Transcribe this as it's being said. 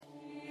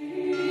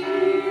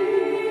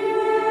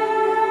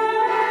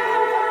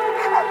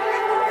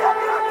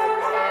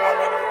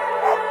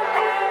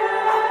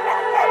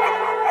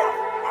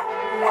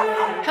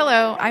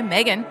I'm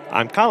Megan.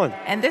 I'm Colin.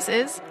 And this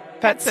is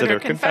Pet Sitter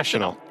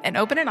Confessional, an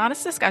open and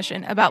honest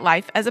discussion about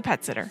life as a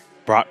pet sitter.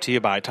 Brought to you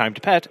by Time to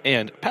Pet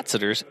and Pet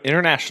Sitters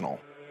International.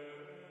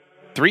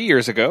 3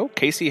 years ago,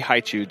 Casey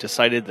Haichu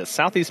decided that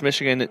Southeast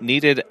Michigan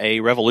needed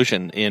a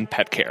revolution in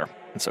pet care.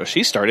 And so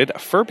she started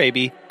Fur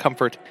Baby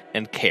Comfort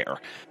and Care.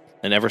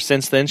 And ever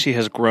since then, she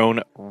has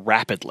grown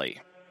rapidly.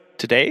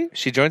 Today,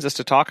 she joins us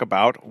to talk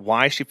about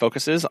why she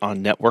focuses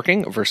on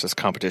networking versus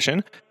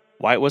competition,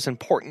 why it was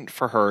important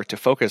for her to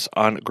focus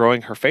on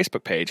growing her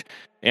Facebook page,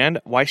 and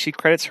why she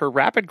credits her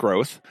rapid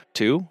growth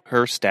to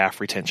her staff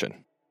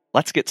retention.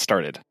 Let's get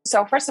started.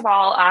 So first of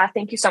all,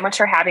 thank you so much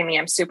for having me.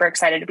 I'm super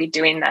excited to be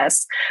doing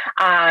this.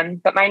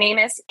 But my name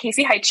is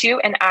Casey Haichu,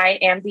 and I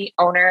am the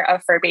owner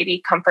of Fur Baby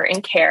Comfort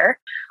and Care.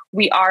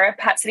 We are a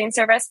pet sitting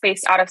service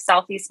based out of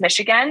Southeast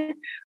Michigan.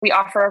 We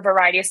offer a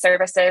variety of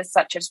services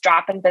such as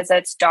drop-in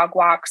visits, dog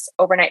walks,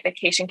 overnight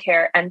vacation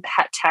care, and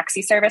pet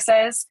taxi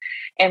services.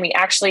 And we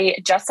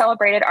actually just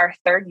celebrated our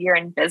 3rd year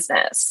in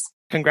business.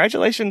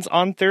 Congratulations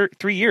on 3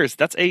 years.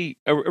 That's a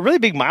really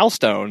big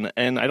milestone,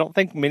 and I don't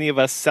think many of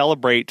us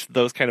celebrate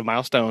those kind of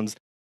milestones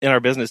in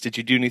our business. Did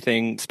you do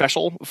anything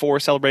special for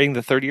celebrating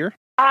the 3rd year?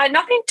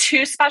 Nothing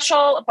too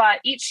special, but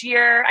each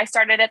year, I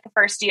started at the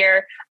first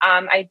year,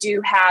 I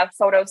do have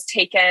photos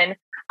taken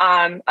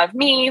of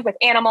me with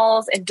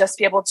animals and just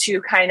be able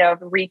to kind of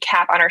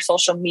recap on our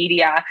social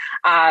media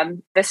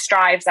the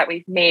strides that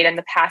we've made in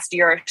the past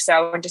year or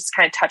so, and just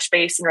kind of touch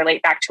base and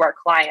relate back to our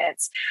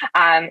clients.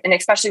 And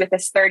especially with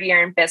this 3rd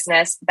year in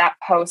business, that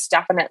post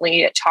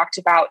definitely talked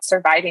about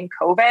surviving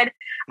COVID.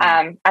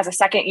 As a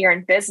 2nd year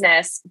in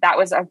business, that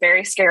was a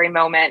very scary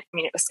moment. I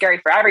mean, it was scary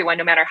for everyone,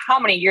 no matter how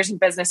many years in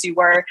business you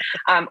were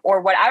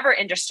or whatever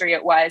industry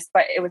it was,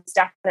 but it was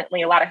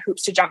definitely a lot of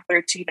hoops to jump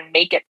through to even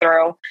make it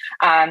through.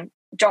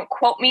 Don't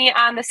quote me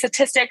on the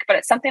statistic, but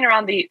it's something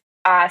around the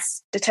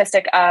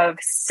statistic of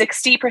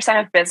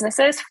 60% of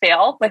businesses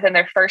fail within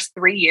their first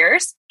 3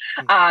 years.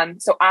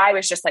 So I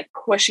was just like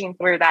pushing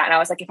through that. And I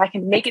was like, if I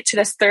can make it to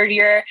this 3rd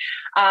year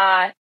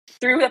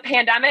through the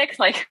pandemic,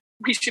 like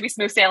we should be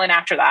smooth sailing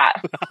after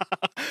that.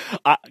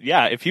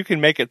 Yeah, if you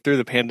can make it through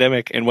the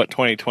pandemic and what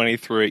 2020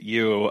 threw at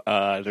you,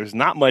 there's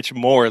not much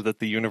more that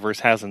the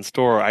universe has in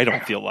store, I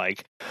don't feel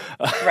like.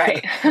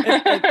 Right.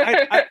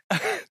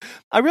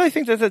 I really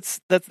think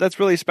that's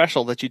really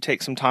special that you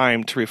take some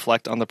time to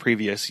reflect on the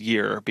previous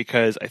year,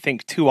 because I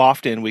think too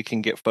often we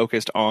can get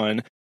focused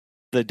on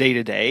the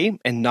day-to-day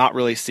and not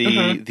really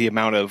see the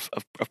amount of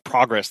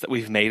progress that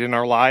we've made in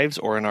our lives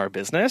or in our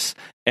business.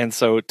 And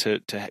so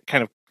to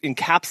kind of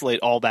encapsulate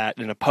all that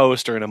in a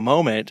post or in a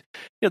moment,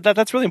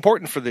 that's really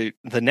important for the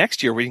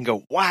next year where you can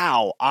go,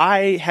 wow,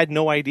 I had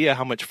no idea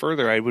how much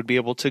further I would be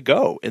able to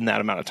go in that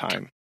amount of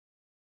time.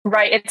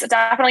 Right. It's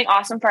definitely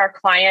awesome for our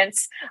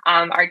clients,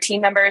 our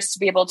team members to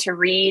be able to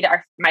read,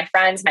 my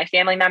friends, my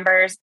family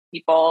members,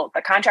 people,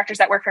 the contractors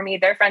that work for me,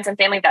 their friends and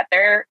family that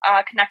they're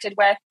connected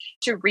with,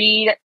 to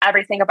read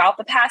everything about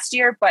the past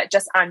year. But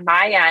just on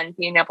my end,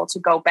 being able to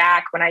go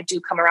back when I do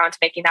come around to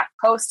making that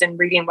post and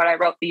reading what I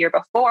wrote the year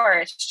before,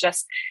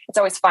 it's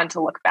always fun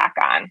to look back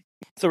on.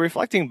 So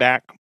reflecting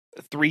back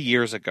 3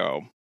 years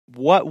ago,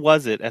 what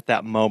was it at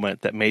that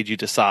moment that made you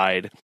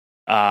decide,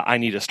 I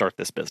need to start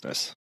this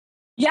business?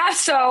 Yeah,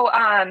 so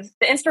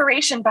the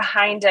inspiration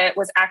behind it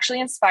was actually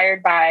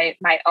inspired by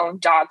my own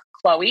dog,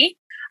 Chloe.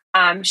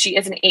 She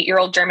is an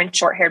 8-year-old German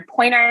short-haired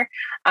pointer.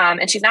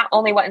 And she's not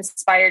only what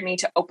inspired me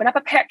to open up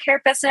a pet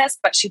care business,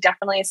 but she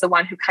definitely is the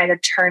one who kind of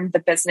turned the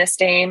business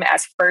name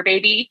as Fur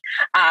Baby,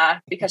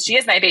 because she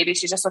is my baby.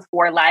 She's just with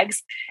 4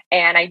 legs.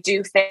 And I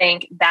do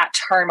think that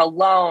term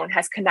alone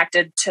has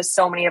connected to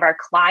so many of our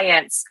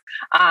clients,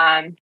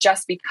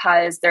 just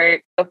because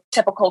the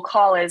typical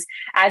call is,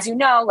 as you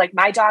know, like,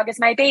 my dog is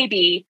my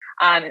baby.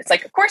 It's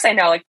like, of course I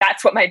know, like,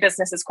 that's what my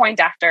business is coined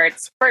after.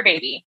 It's Fur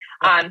Baby.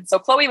 So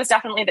Chloe was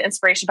definitely the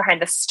inspiration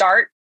behind the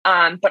start,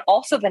 but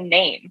also the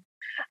name.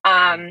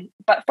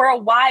 But for a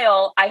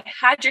while, I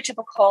had your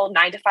typical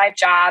 9-to-5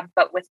 job,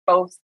 but with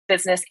both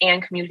business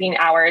and commuting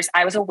hours.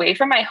 I was away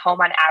from my home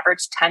on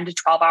average 10 to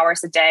 12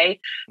 hours a day,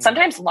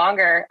 sometimes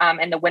longer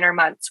in the winter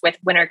months with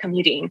winter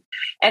commuting.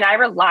 And I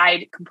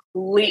relied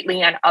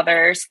completely on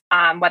others,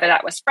 whether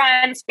that was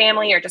friends,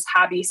 family, or just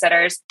hobby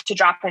sitters, to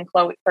drop in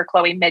for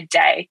Chloe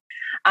midday.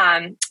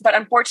 But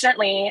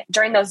unfortunately,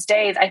 during those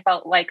days, I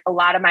felt like a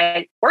lot of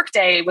my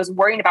workday was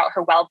worrying about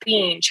her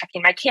well-being,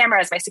 checking my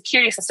cameras, my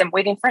security system,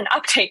 waiting for an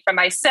update from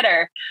my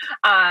sitter.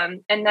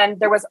 And then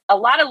there was a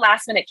lot of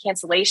last-minute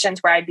cancellations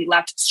where I'd be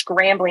left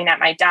scrambling at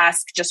my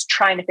desk, just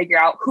trying to figure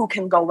out who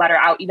can go let her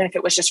out, even if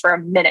it was just for a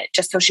minute,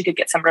 just so she could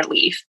get some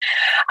relief.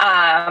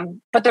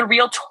 But the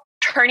real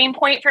turning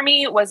point for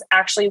me was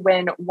actually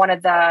when one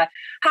of the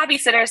hobby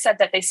sitters said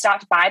that they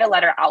stopped by to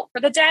let her out for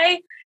the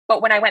day.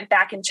 But when I went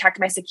back and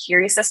checked my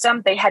security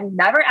system, they had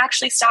never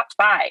actually stopped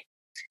by.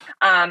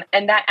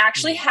 And that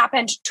actually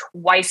happened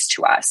twice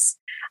to us.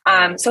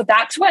 So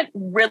that's what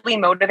really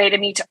motivated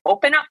me to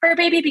open up Fur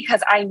Baby,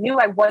 because I knew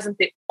I wasn't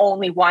the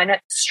only one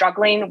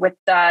struggling with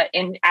the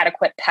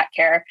inadequate pet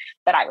care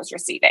that I was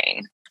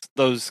receiving.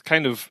 those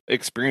kind of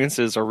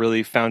experiences are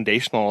really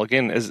foundational,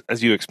 again,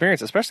 as you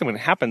experience, especially when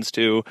it happens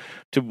to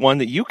one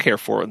that you care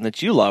for and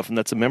that you love and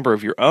that's a member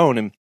of your own.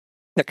 And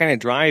that kind of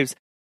drives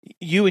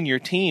you and your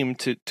team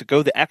to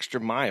go the extra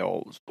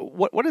mile.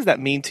 What does that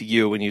mean to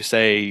you when you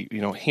say,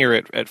 here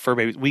at Fur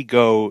Babies, we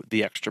go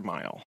the extra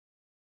mile?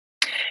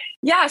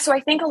 Yeah, so I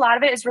think a lot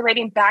of it is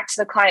relating back to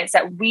the clients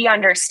that we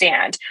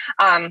understand.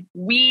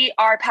 We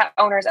are pet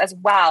owners as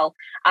well,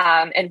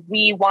 and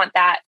we want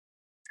that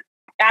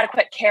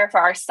adequate care for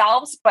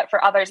ourselves, but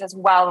for others as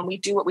well. And we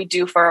do what we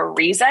do for a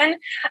reason.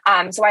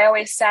 So I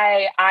always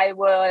say, I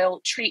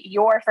will treat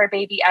your fur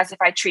baby as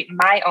if I treat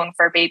my own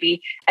fur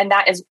baby. And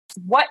that is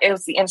what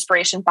is the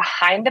inspiration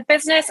behind the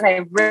business. And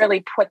I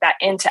really put that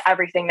into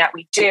everything that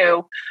we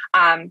do,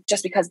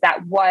 just because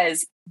that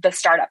was the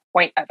startup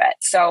point of it.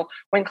 So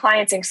when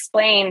clients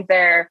explain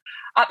their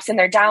ups and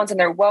their downs and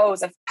their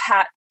woes of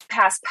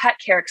past pet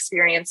care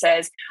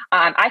experiences,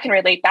 I can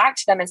relate back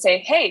to them and say,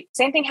 hey,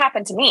 same thing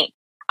happened to me.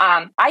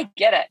 I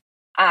get it.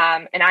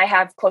 And I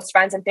have close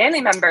friends and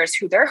family members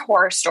who their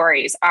horror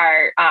stories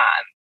are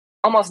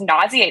almost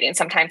nauseating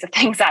sometimes, the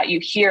things that you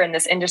hear in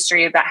this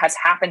industry that has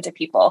happened to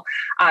people.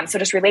 So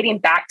just relating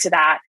back to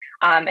that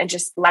and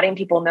just letting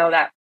people know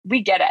that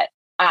we get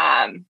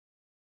it,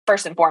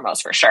 first and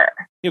foremost, for sure.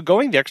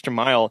 Going the extra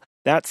mile,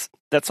 that's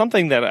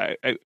something that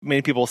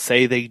many people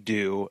say they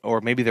do,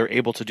 or maybe they're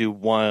able to do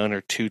 1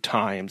 or 2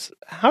 times.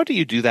 How do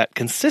you do that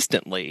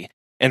consistently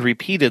and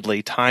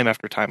repeatedly, time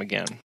after time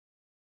again?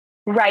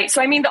 Right.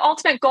 So, I mean, the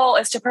ultimate goal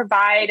is to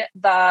provide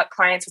the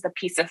clients with a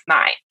peace of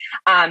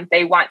mind.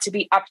 They want to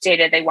be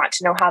updated. They want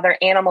to know how their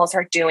animals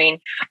are doing.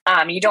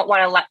 You don't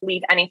want to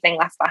leave anything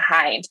left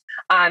behind.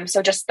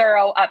 So just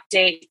thorough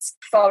updates,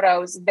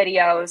 photos,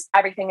 videos,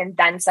 everything and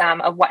then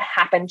some of what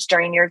happened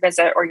during your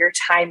visit or your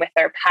time with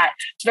their pet.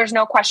 So there's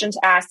no questions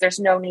asked. There's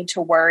no need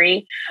to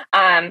worry.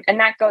 And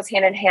that goes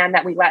hand in hand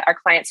that we let our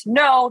clients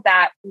know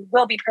that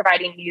we'll be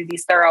providing you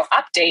these thorough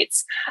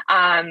updates.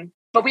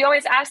 But we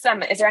always ask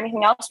them, is there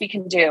anything else we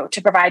can do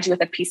to provide you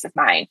with a peace of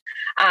mind?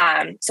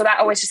 So that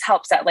always just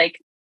helps that,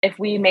 like, if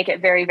we make it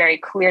very, very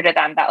clear to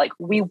them that, like,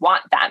 we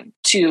want them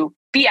to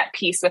be at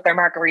peace with their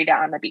margarita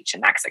on the beach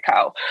in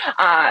Mexico.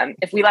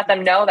 If we let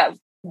them know that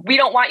we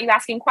don't want you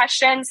asking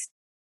questions,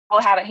 we'll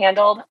have it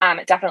handled.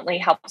 It definitely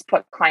helps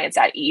put clients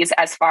at ease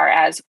as far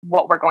as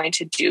what we're going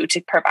to do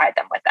to provide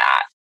them with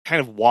that. Kind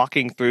of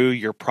walking through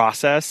your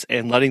process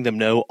and letting them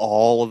know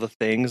all of the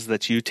things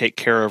that you take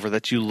care of or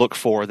that you look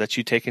for, that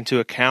you take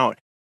into account.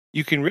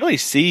 You can really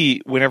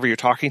see whenever you're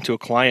talking to a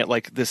client,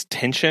 like this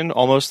tension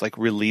almost like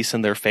release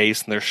in their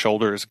face and their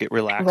shoulders get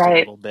relaxed a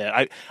little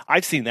bit.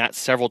 I've seen that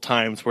several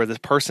times where this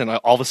person,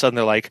 all of a sudden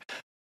they're like,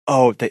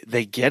 oh,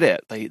 they get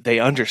it. They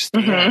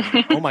understand.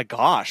 Mm-hmm. Oh my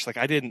gosh. Like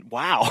I didn't,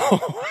 wow.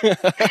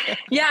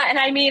 Yeah. And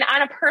I mean,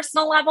 on a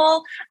personal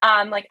level,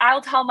 like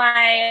I'll tell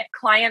my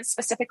clients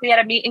specifically at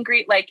a meet and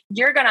greet, like,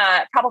 you're going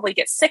to probably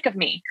get sick of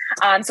me.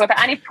 So if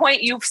at any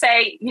point you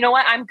say, you know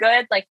what, I'm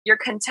good, like you're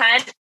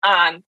content,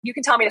 you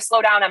can tell me to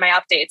slow down on my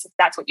updates if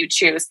that's what you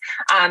choose.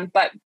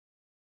 But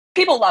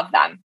people love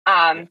them.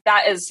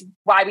 That is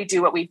why we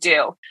do what we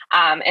do.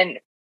 And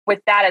with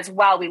that as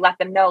well, we let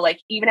them know, like,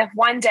 even if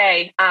one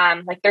day,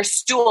 like their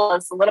stool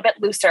is a little bit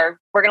looser,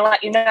 we're going to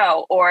let you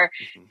know. Or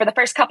for the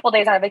first couple of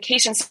days on a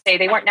vacation stay,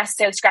 they weren't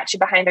necessarily scratchy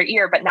behind their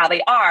ear, but now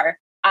they are.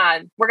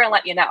 We're going to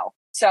let you know.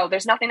 So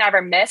there's nothing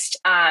ever missed.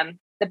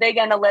 The big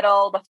and the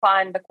little, the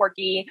fun, the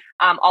quirky,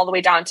 all the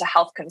way down to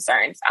health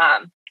concerns.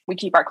 We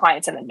keep our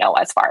clients in the know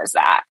as far as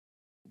that.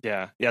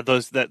 Yeah.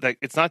 Those that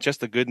it's not just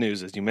the good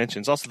news, as you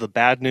mentioned. It's also the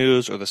bad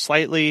news or the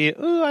slightly,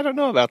 I don't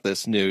know about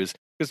this news.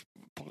 Because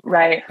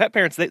pet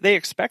parents, they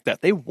expect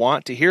that. They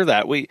want to hear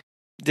that. We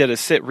did a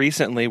sit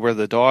recently where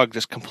the dog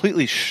just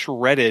completely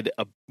shredded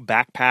a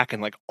backpack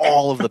and like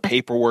all of the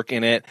paperwork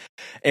in it.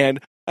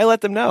 And I let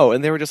them know,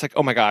 and they were just like,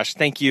 "Oh my gosh,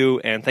 thank you,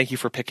 and thank you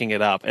for picking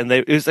it up." And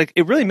it was like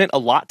it really meant a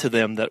lot to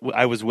them that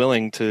I was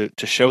willing to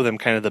show them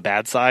kind of the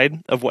bad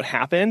side of what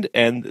happened,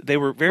 and they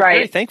were very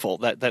very thankful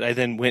that I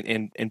then went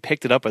and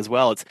picked it up as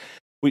well.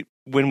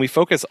 When we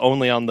focus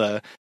only on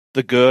the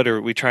good,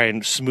 or we try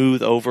and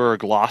smooth over or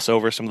gloss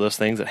over some of those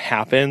things that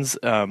happens,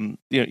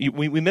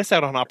 we miss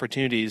out on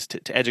opportunities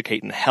to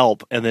educate and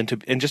help, and then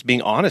and just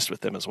being honest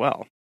with them as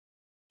well.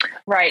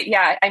 Right.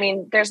 Yeah. I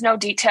mean, there's no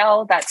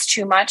detail that's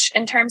too much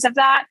in terms of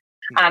that.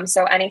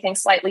 So anything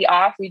slightly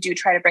off, we do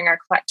try to bring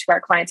to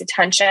our clients'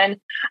 attention.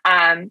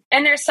 And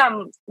there's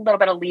some little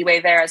bit of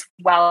leeway there as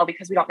well,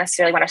 because we don't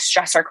necessarily want to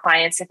stress our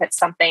clients if it's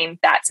something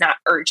that's not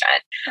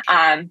urgent.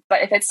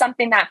 But if it's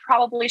something that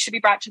probably should be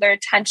brought to their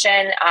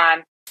attention,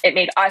 it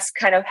made us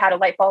kind of had a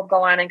light bulb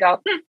go on and go,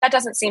 that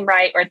doesn't seem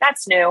right, or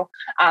that's new.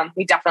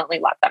 We definitely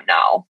let them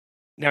know.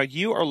 Now,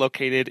 you are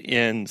located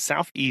in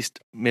Southeast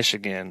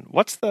Michigan.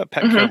 What's the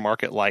pet care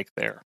market like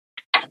there?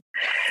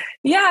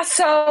 Yeah,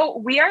 so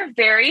we are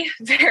very,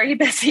 very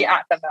busy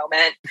at the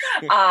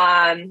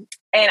moment.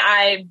 And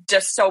I'm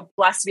just so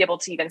blessed to be able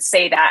to even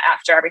say that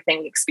after everything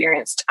we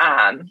experienced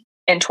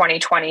in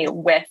 2020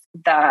 with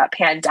the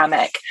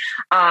pandemic.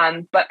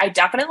 But I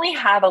definitely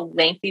have a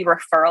lengthy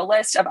referral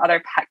list of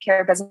other pet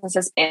care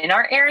businesses in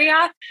our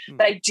area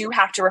that I do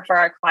have to refer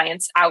our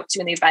clients out to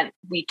in the event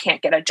we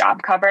can't get a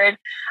job covered.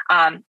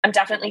 I'm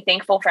definitely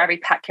thankful for every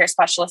pet care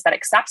specialist that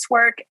accepts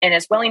work and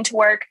is willing to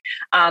work.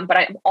 But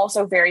I'm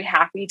also very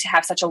happy to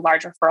have such a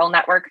large referral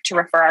network to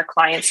refer our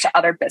clients to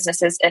other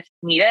businesses if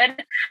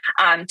needed,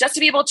 just to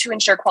be able to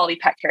ensure quality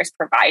pet care is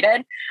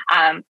provided.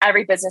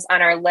 Every business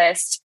on our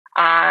list,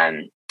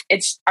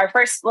 it's our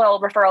first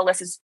little referral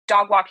list is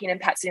dog walking and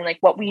pet sitting, like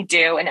what we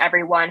do, and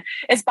everyone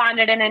is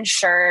bonded and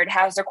insured,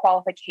 has their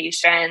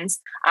qualifications.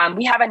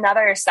 We have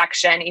another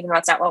section, even though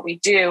it's not what we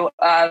do,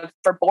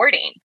 for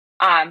boarding.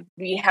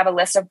 We have a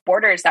list of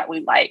boarders that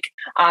we like,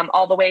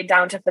 all the way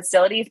down to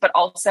facilities, but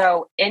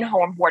also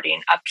in-home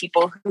boarding of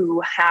people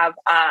who have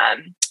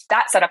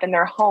that set up in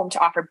their home to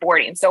offer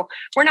boarding. So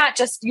we're not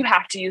just, you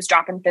have to use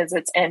drop-in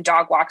visits and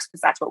dog walks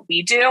because that's what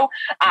we do.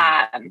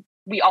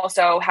 We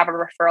also have a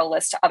referral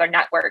list to other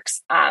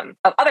networks of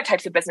other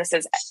types of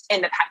businesses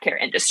in the pet care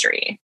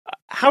industry.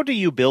 How do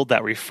you build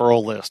that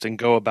referral list and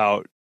go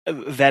about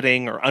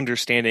vetting or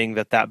understanding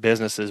that that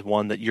business is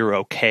one that you're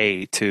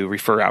okay to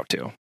refer out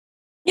to?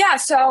 Yeah,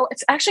 so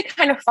it's actually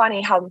kind of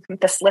funny how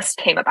this list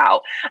came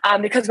about,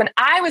 because when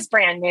I was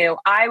brand new,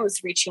 I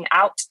was reaching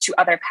out to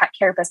other pet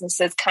care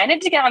businesses kind of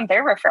to get on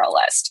their referral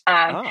list,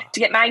 to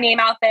get my name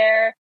out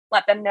there,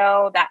 let them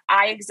know that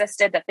I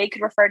existed, that they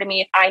could refer to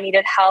me if I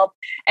needed help.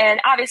 And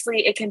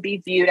obviously it can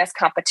be viewed as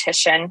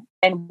competition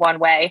in one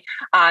way.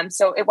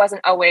 So it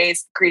wasn't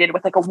always greeted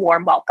with like a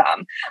warm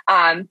welcome.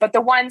 But the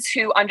ones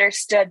who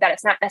understood that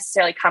it's not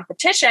necessarily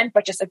competition,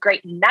 but just a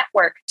great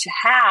network to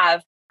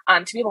have,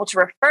 to be able to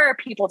refer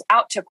people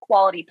out to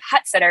quality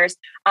pet sitters,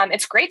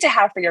 it's great to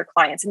have for your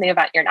clients in the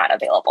event you're not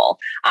available.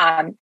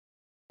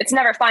 It's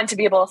never fun to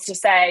be able to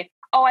say,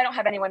 oh, I don't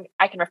have anyone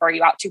I can refer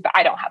you out to, but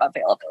I don't have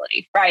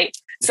availability, right?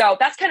 So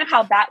that's kind of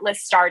how that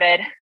list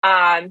started.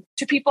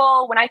 To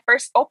people when I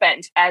first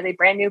opened as a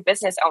brand new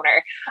business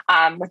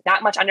owner, with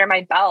not much under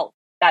my belt,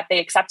 that they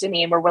accepted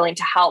me and were willing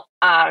to help,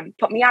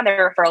 put me on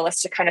their referral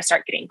list to kind of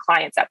start getting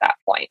clients at that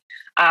point.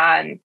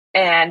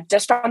 And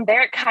just from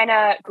there, it kind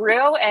of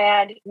grew.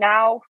 And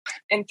now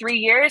in 3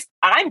 years,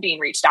 I'm being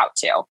reached out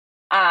to,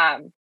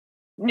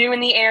 new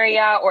in the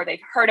area, or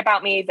they've heard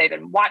about me. They've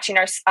been watching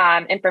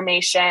our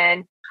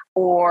information,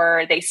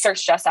 or they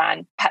searched us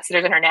on Pet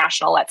Sitters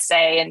International, let's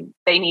say, and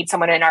they need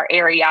someone in our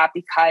area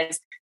because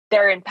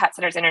they're in Pet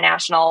Sitters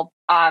International,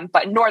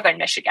 but in Northern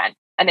Michigan,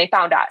 and they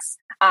found us.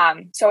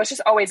 So it's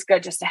just always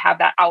good just to have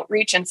that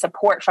outreach and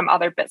support from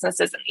other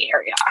businesses in the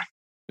area.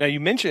 Now, you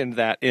mentioned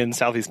that in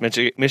Southeast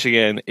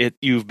Michigan,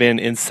 you've been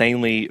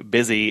insanely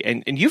busy,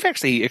 and you've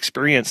actually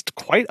experienced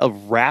quite a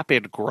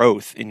rapid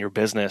growth in your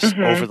business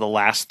over the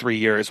last 3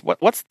 years.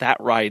 What's that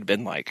ride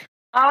been like?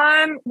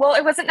 Well,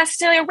 it wasn't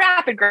necessarily a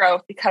rapid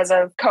growth because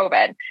of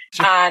COVID.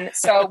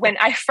 So when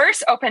I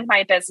first opened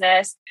my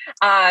business,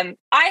 I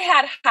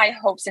had high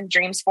hopes and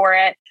dreams for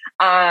it.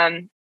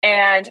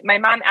 And my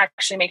mom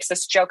actually makes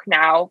this joke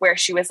now where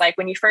she was like,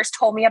 when you first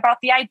told me about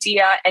the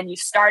idea and you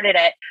started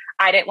it,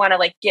 I didn't want to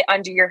like get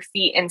under your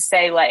feet and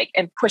say like,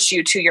 and push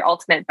you to your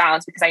ultimate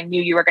bounds because I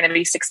knew you were going to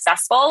be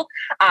successful.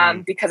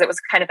 Because it was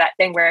kind of that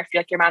thing where I feel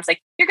like your mom's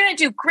like, you're going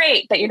to do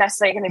great, but you're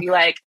necessarily going to be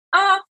like,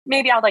 oh,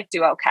 maybe I'll like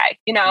do okay.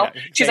 You know,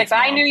 Yeah, she's like, but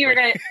I knew you were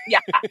going to,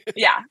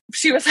 yeah.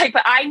 She was like,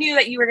 but I knew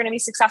that you were going to be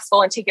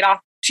successful and take it off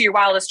to your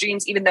wildest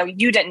dreams, even though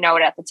you didn't know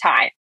it at the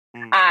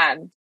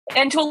time.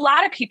 And to a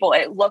lot of people,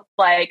 it looked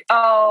like,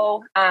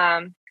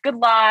 good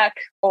luck,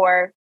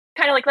 or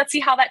kind of like, let's see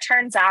how that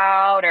turns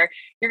out, or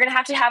you're going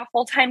to have a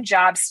full-time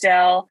job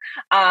still.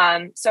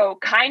 So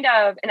kind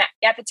of, and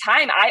at the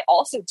time, I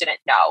also didn't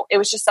know. It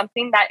was just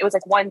something that it was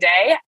like one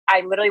day,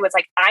 I literally was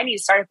like, I need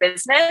to start a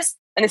business,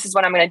 and this is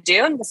what I'm going to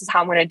do, and this is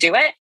how I'm going to do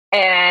it.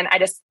 And I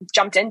just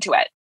jumped into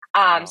it.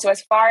 So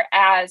as far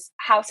as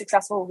how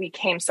successful we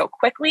became so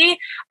quickly,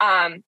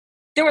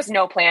 there was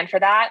no plan for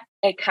that.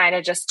 It kind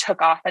of just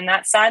took off in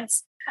that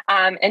sense.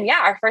 And yeah,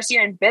 our first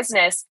year in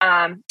business,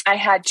 I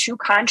had 2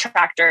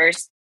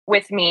 contractors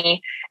with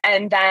me.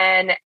 And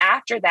then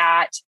after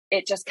that,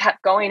 it just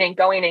kept going and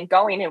going and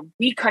going, and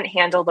we couldn't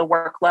handle the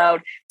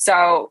workload.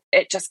 So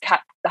it just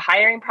the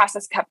hiring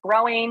process kept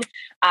growing.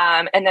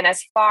 And then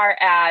as far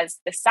as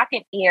the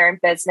second year in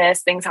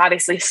business, things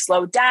obviously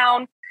slowed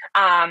down.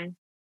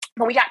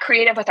 But we got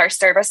creative with our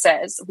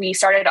services. We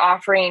started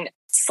offering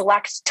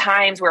select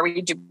times where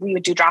we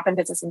would do drop-in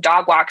visits and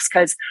dog walks,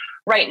 because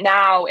right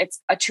now it's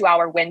a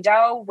 2-hour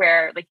window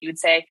where, like, you would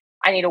say,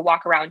 I need to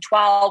walk around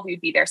 12. We'd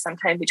be there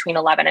sometime between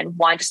 11 and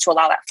 1 just to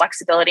allow that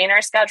flexibility in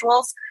our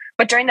schedules.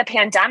 But during the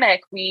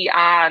pandemic, we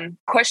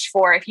pushed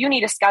for, if you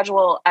need to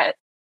schedule a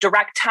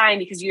direct time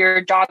because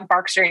your dog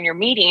barks during your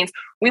meetings,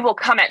 we will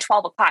come at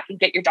 12 o'clock and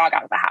get your dog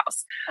out of the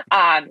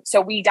house. So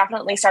we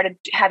definitely started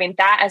having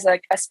that as a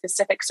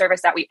specific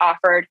service that we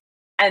offered.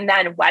 And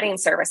then wedding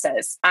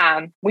services.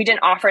 We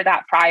didn't offer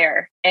that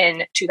prior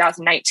in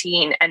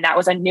 2019. And that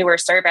was a newer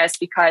service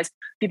because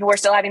people were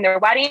still having their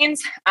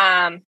weddings,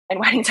 and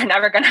weddings are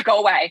never going to go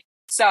away.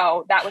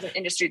 So that was an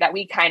industry that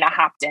we kind of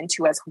hopped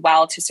into as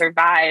well to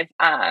survive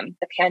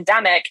the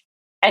pandemic.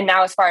 And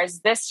now as far as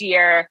this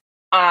year,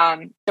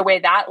 the way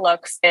that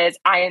looks is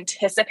I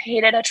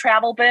anticipated a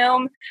travel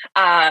boom.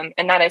 And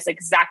that is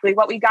exactly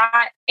what we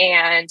got.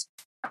 And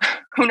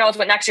who knows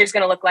what next year is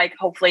going to look like.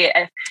 Hopefully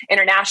if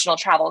international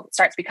travel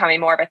starts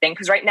becoming more of a thing.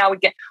 Because right now we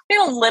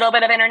have a little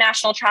bit of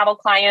international travel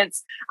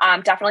clients,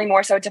 definitely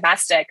more so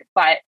domestic.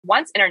 But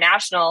once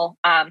international,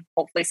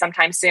 hopefully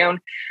sometime soon,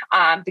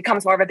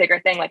 becomes more of a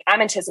bigger thing, like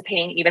I'm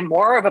anticipating even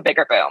more of a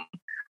bigger boom.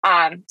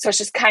 So it's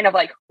just kind of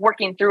like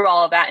working through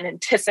all of that and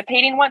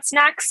anticipating what's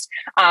next.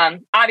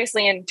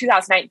 Obviously in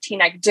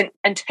 2019, I didn't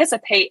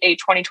anticipate a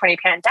 2020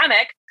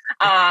 pandemic.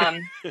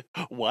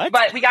 What?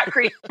 But we got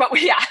but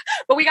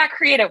we got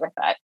creative with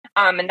it.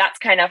 And that's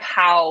kind of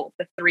how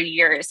the 3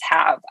 years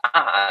have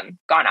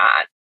gone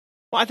on.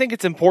 Well, I think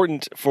it's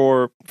important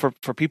for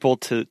people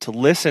to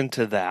listen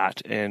to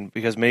that, and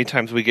because many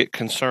times we get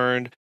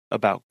concerned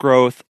about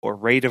growth or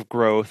rate of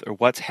growth or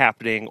what's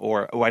happening,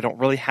 or I don't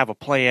really have a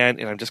plan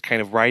and I'm just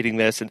kind of writing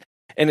this.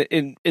 And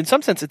in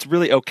some sense, it's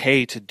really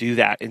okay to do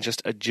that and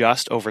just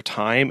adjust over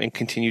time and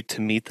continue to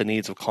meet the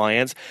needs of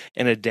clients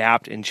and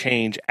adapt and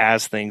change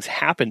as things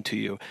happen to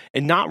you,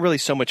 and not really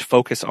so much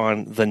focus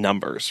on the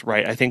numbers,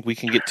 right? I think we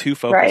can get too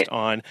focused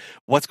on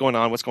what's going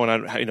on,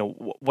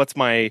 what's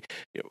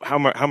how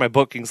my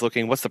bookings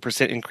looking, what's the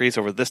percent increase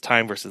over this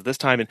time versus this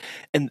time,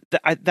 and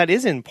that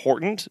is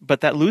important,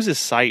 but that loses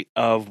sight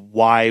of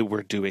why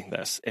we're doing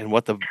this and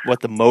what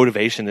the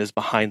motivation is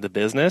behind the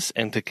business,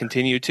 and to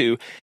continue to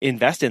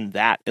invest in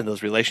that, in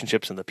those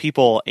relationships and the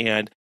people,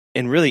 and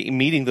really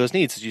meeting those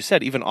needs, as you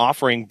said, even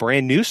offering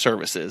brand new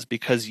services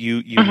because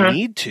you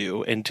need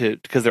to,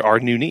 because there are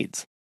new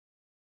needs.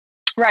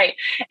 Right.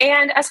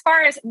 And as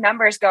far as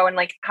numbers go, and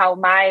like how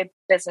my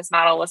business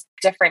model was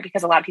different,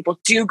 because a lot of people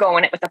do go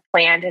in it with a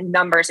plan and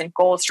numbers and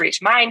goals to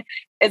reach. Mine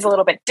is a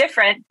little bit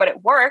different, but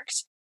it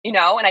worked, and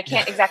I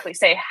can't exactly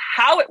say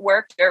how it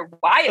worked or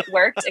why it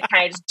worked. It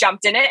kind of just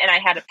jumped in it, and I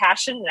had a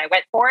passion and I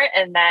went for it,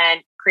 and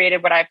then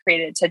created what I've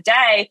created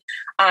today.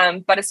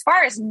 But as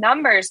far as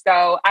numbers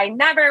go, I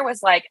never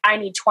was like, I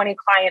need 20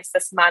 clients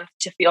this month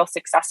to feel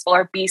successful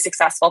or be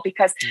successful,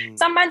 because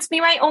some months we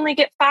might only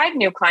get 5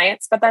 new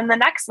clients, but then the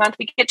next month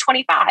we get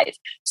 25.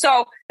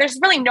 So there's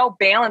really no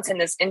balance in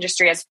this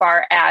industry as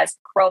far as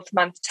growth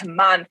month to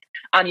month.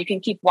 You can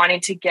keep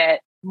wanting to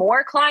get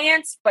more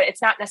clients, but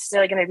it's not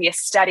necessarily going to be a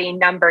steady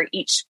number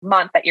each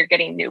month that you're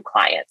getting new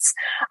clients.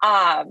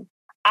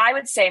 I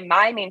would say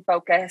my main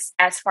focus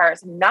as far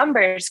as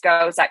numbers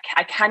goes, that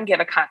I can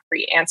give a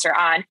concrete answer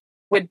on,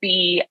 would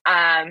be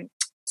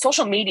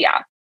social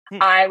media.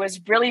 I was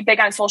really big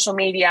on social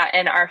media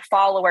and our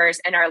followers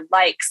and our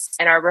likes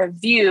and our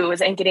reviews,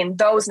 and getting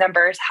those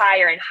numbers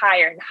higher and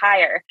higher and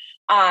higher.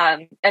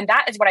 And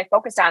that is what I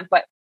focused on.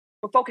 But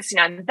we're focusing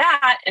on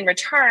that, in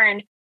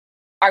return,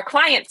 our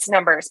clients'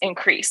 numbers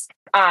increase.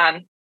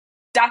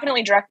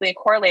 Definitely directly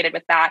correlated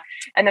with that.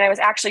 And then I was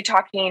actually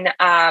talking,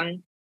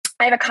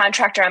 I have a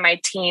contractor on my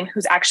team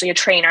who's actually a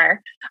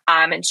trainer,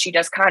 and she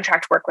does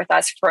contract work with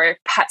us for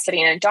pet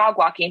sitting and dog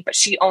walking, but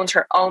she owns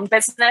her own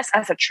business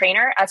as a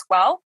trainer as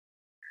well.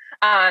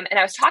 And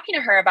I was talking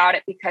to her about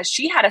it because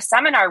she had a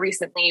seminar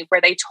recently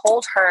where they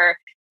told her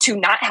to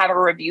not have a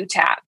review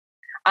tab,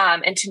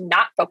 and to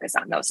not focus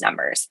on those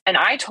numbers. And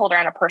I told her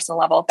on a personal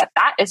level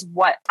that is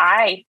what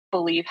I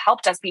believe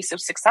helped us be so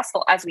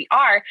successful as we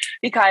are.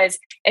 Because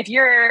if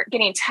you're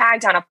getting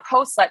tagged on a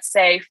post, let's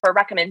say for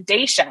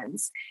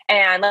recommendations,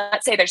 and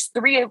let's say there's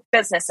 3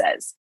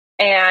 businesses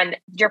and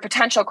your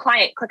potential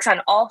client clicks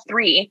on all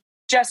 3,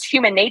 just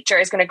human nature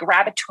is going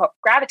to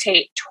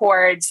gravitate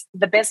towards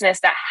the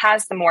business that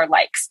has the more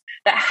likes,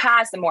 that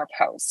has the more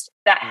posts,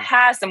 that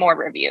has the more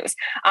reviews,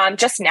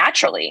 just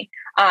naturally.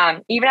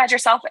 Even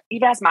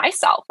as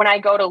myself, when I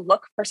go to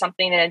look for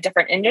something in a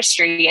different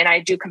industry and I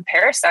do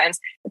comparisons,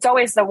 it's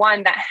always the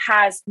one that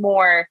has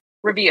more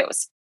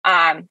reviews,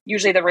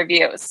 usually the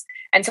reviews.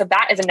 And so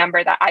that is a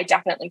number that I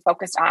definitely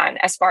focused on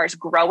as far as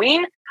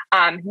growing,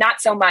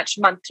 not so much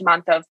month to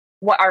month of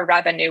what our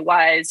revenue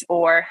was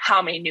or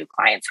how many new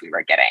clients we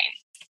were getting.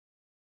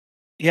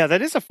 Yeah,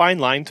 that is a fine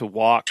line to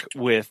walk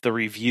with the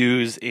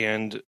reviews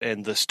and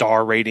the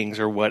star ratings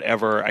or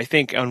whatever. I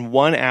think on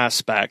one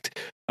aspect,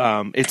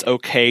 it's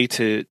okay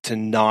to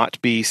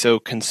not be so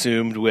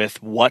consumed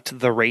with what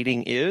the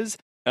rating is.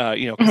 Because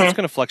it's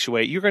going to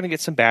fluctuate. You're going to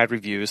get some bad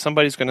reviews.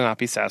 Somebody's going to not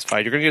be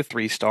satisfied. You're going to get a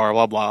 3-star,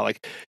 blah, blah.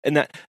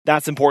 And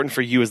that's important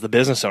for you as the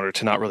business owner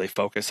to not really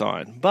focus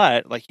on.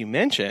 But like you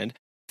mentioned,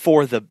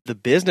 for the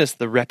business,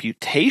 the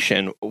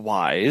reputation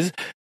wise,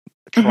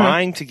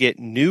 trying to get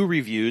new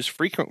reviews,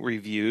 frequent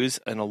reviews,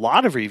 and a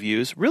lot of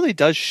reviews really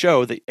does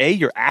show that A,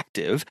 you're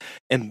active,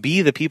 and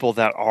B, the people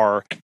that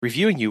are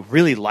reviewing you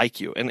really like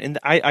you. And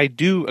I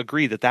do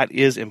agree that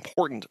is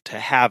important to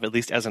have, at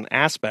least as an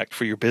aspect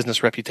for your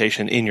business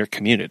reputation in your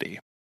community.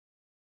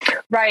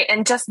 Right.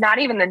 And just not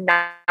even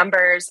the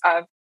numbers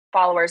of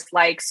followers,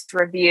 likes,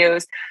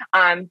 reviews,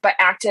 but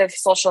active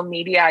social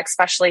media,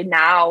 especially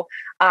now.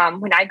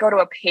 When I go to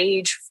a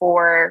page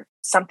for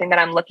something that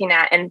I'm looking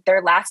at, and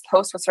their last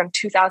post was from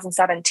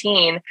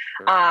 2017. Sure.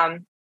 I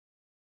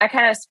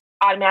kind of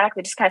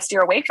automatically just kind of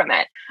steer away from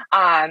it.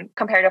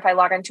 Compared to if I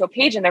log into a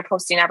page and they're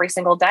posting every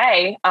single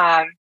day,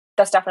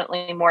 that's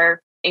definitely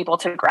more able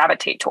to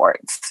gravitate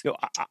towards.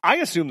 I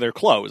assume they're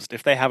closed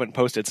if they haven't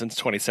posted since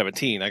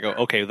 2017. I go,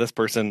 okay, this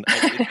person,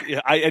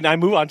 I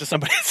move on to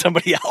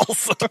somebody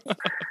else.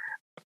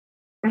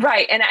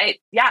 Right. And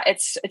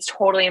it's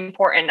totally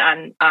important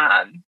on,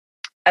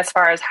 as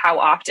far as how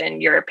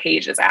often your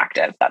page is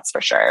active. That's for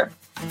sure.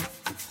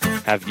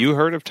 Have you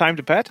heard of Time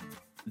to Pet?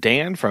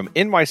 Dan from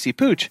NYC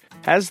Pooch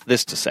has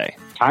this to say.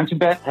 Time to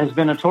Pet has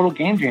been a total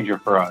game changer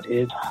for us.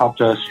 It helped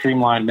us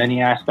streamline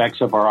many aspects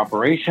of our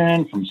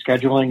operation, from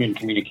scheduling and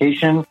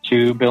communication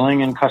to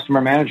billing and customer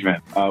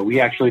management.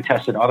 We actually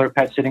tested other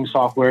pet sitting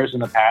softwares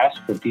in the past,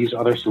 but these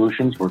other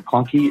solutions were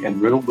clunky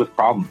and riddled with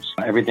problems.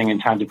 Everything in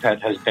Time to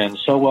Pet has been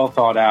so well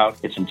thought out.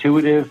 It's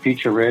intuitive,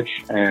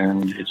 feature-rich,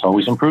 and it's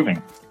always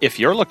improving. If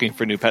you're looking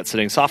for new pet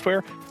sitting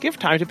software, give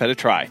Time to Pet a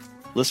try.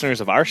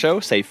 Listeners of our show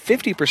save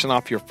 50%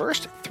 off your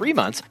first 3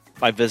 months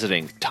by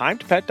visiting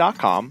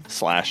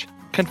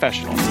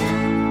timetopet.com/confessional.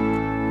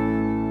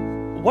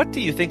 What do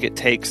you think it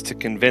takes to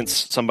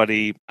convince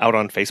somebody out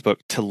on Facebook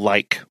to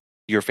like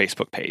your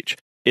Facebook page?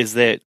 Is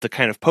that the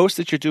kind of post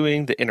that you're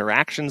doing, the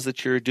interactions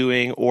that you're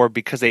doing, or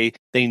because they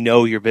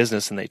know your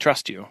business and they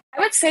trust you? I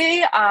would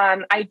say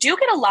I do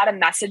get a lot of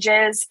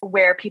messages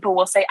where people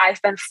will say,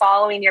 I've been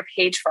following your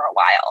page for a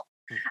while.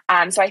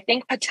 So I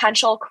think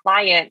potential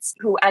clients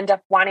who end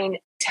up wanting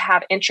to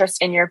have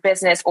interest in your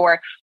business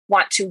or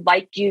want to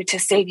like you to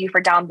save you for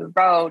down the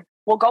road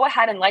will go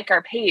ahead and like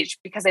our page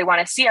because they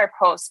want to see our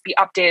posts, be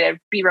updated,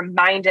 be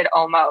reminded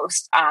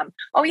almost.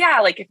 Oh yeah,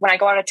 like when I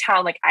go out of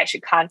town, like I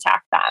should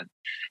contact them.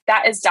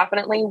 That is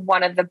definitely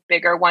one of the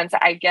bigger ones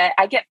that I get.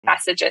 I get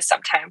messages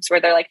sometimes where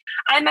they're like,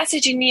 I'm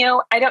messaging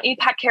you. I don't need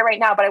pet care right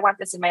now, but I want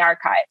this in my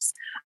archives.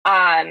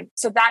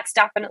 So that's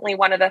definitely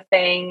one of the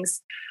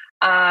things.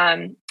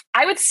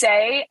 I would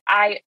say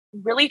I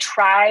really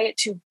try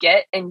to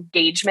get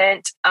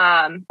engagement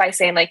by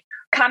saying like,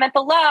 comment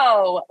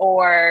below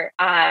or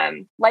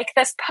like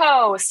this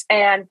post.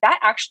 And that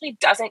actually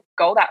doesn't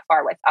go that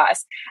far with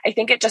us. I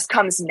think it just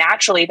comes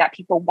naturally that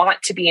people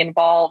want to be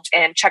involved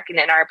and checking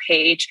in our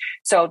page.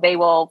 So they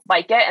will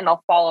like it and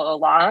they'll follow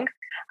along.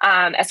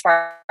 As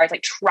far as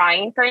like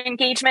trying for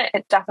engagement,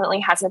 it definitely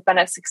hasn't been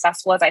as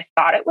successful as I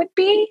thought it would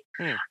be.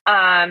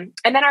 And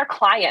then our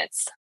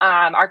clients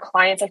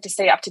like to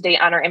stay up to date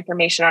on our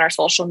information on our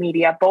social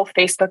media, both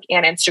Facebook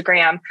and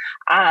Instagram.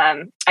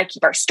 I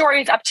keep our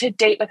stories up to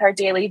date with our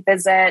daily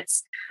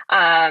visits,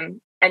 any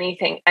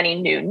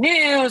new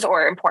news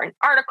or important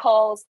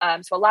articles.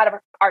 So a lot of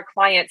our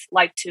clients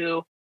like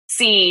to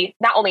see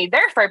not only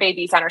their fur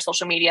babies on our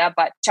social media,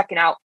 but checking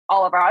out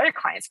all of our other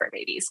clients' fur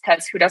babies,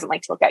 because who doesn't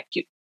like to look at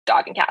cute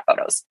dog and cat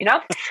photos, you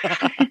know?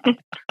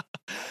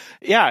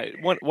 Yeah,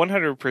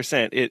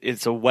 100%.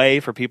 It's a way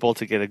for people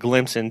to get a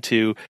glimpse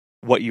into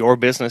what your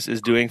business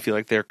is doing, feel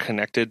like they're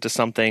connected to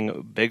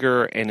something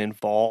bigger and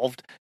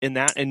involved in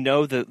that, and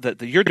know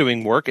that you're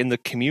doing work in the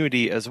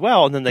community as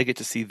well. And then they get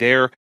to see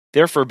their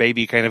fur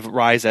baby kind of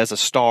rise as a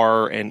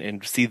star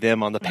and see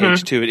them on the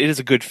page too. It is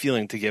a good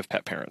feeling to give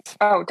pet parents.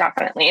 Oh,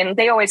 definitely. And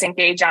they always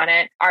engage on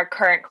it. Our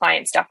current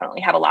clients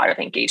definitely have a lot of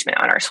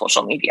engagement on our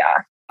social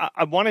media.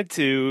 I wanted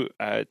to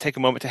take a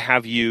moment to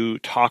have you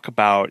talk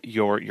about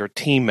your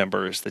team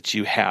members that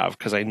you have,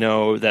 because I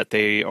know that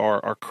they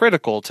are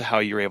critical to how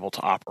you're able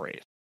to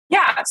operate.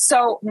 Yeah.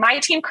 So my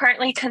team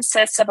currently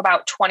consists of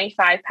about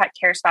 25 pet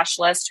care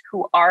specialists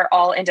who are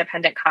all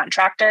independent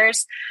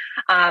contractors.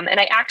 And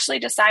I actually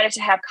decided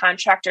to have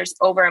contractors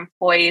over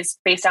employees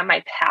based on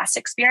my past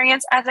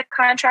experience as a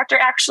contractor,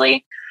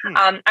 actually.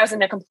 I was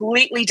in a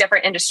completely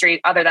different industry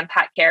other than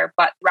pet care,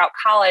 but throughout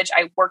college,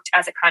 I worked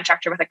as a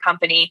contractor with a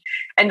company,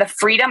 and the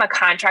freedom a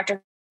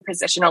contractor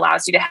position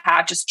allows you to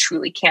have just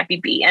truly can't be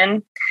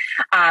beaten.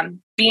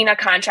 Being a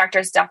contractor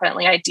is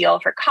definitely ideal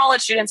for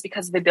college students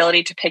because of the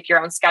ability to pick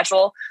your own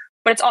schedule,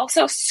 but it's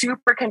also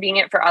super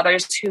convenient for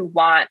others who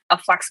want a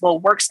flexible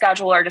work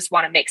schedule or just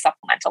want to make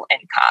supplemental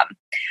income.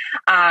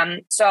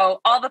 So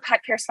all the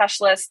pet care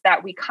specialists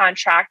that we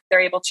contract,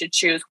 they're able to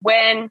choose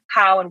when,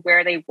 how, and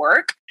where they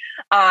work.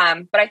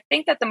 But I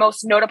think that the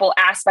most notable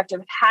aspect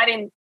of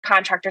having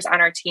contractors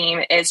on our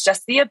team is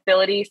just the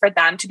ability for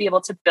them to be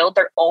able to build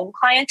their own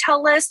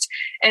clientele list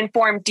and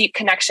form deep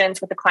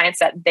connections with the clients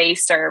that they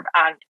serve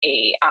on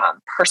a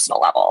personal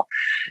level.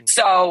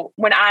 So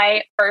when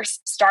I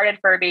first started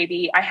Fur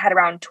Baby, I had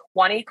around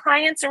 20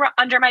 clients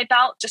under my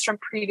belt just from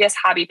previous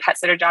hobby pet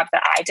sitter jobs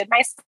that I did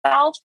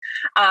myself.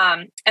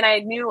 And I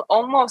knew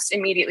almost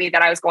immediately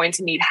that I was going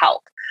to need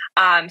help.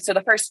 So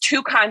the first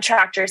 2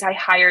 contractors I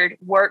hired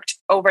worked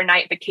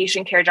overnight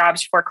vacation care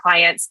jobs for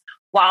clients,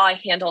 while I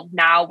handled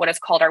now what is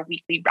called our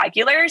weekly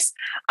regulars,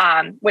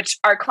 which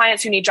are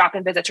clients who need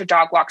drop-in visits or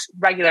dog walks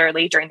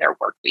regularly during their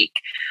work week.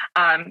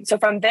 So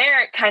from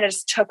there, it kind of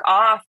just took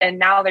off, and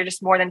now there are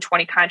just more than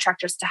 20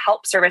 contractors to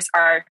help service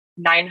our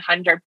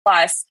 900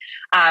 plus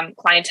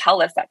clientele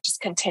list that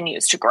just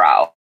continues to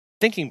grow.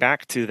 thinking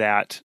back to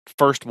that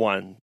first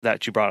one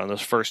that you brought on,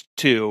 those first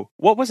two,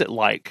 what was it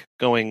like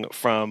going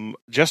from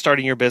just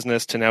starting your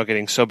business to now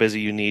getting so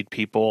busy you need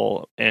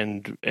people?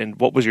 And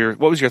what was your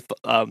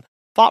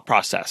thought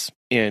process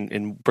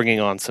in bringing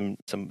on some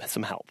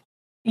help?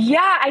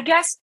 Yeah, I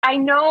guess I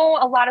know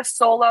a lot of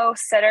solo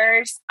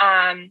sitters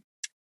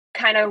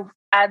kind of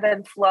ebb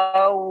and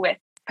flow with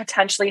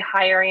potentially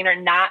hiring or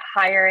not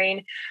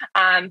hiring.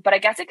 But I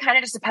guess it kind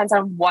of just depends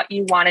on what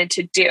you wanted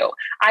to do.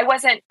 I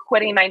wasn't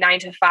quitting my 9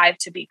 to 5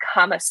 to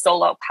become a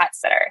solo pet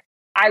sitter.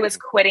 I was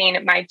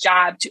quitting my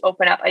job to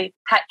open up a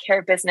pet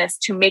care business,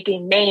 to make a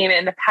name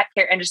in the pet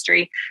care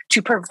industry,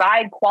 to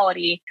provide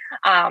quality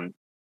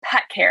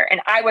pet care.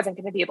 And I wasn't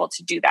going to be able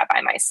to do that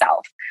by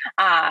myself.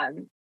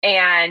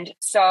 And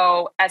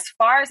so as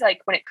far as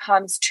like when it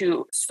comes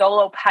to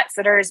solo pet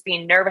sitters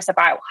being nervous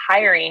about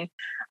hiring,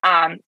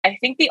 I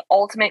think the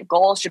ultimate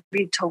goal should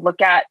be to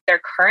look at their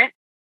current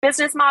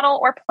business model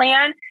or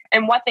plan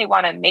and what they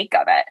want to make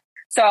of it.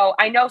 So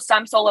I know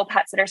some solo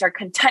pet sitters are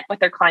content with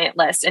their client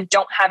list and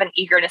don't have an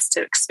eagerness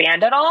to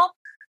expand at all.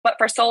 But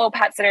for solo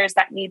pet sitters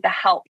that need the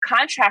help,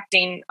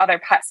 contracting other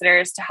pet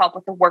sitters to help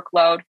with the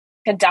workload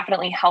can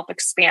definitely help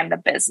expand the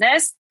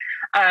business.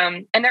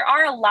 And there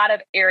are a lot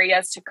of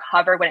areas to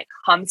cover when it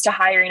comes to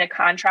hiring a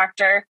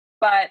contractor.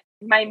 But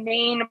my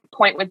main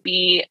point would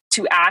be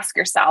to ask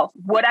yourself,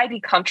 would I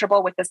be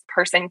comfortable with this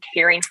person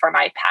caring for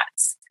my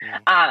pets?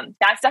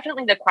 That's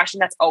definitely the question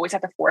that's always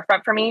at the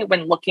forefront for me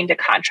when looking to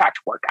contract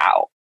work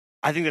out.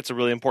 I think that's a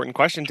really important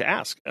question to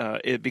ask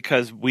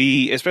because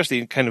we, especially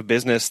in kind of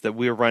business that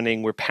we're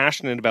running, we're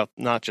passionate about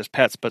not just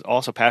pets, but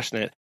also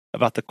passionate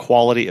about the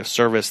quality of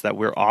service that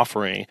we're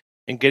offering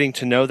and getting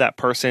to know that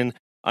person,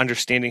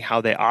 understanding how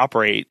they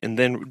operate, and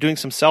then doing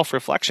some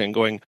self-reflection,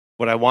 going,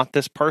 would I want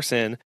this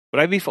person? Would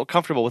I feel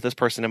comfortable with this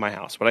person in my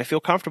house? Would I feel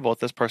comfortable with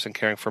this person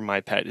caring for my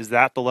pet? Is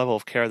that the level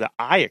of care that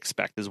I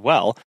expect as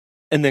well?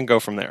 And then go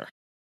from there.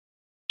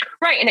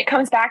 Right. And it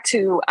comes back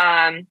to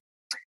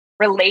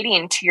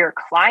relating to your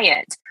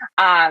client.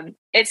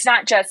 It's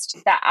not just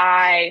that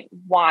I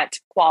want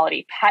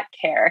quality pet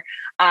care.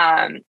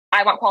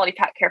 I want quality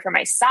pet care for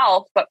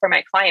myself, but for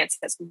my clients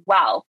as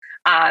well.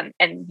 And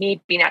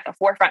me being at the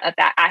forefront of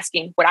that,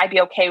 asking, would I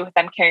be okay with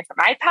them caring for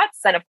my pets?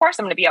 Then of course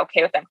I'm going to be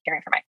okay with them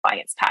caring for my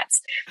clients'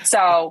 pets.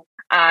 So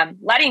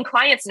letting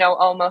clients know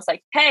almost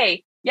like,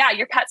 hey, yeah,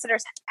 your pet sitter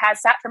has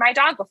sat for my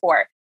dog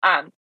before.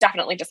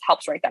 Definitely just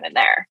helps right then and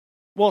there.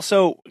 Well,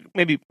 so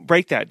maybe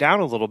break that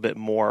down a little bit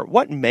more.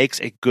 What makes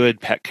a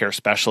good pet care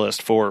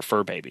specialist for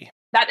Fur Baby?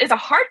 That is a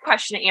hard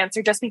question to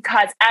answer just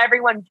because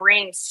everyone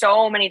brings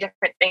so many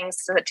different things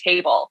to the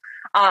table.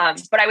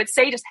 But I would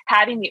say just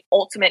having the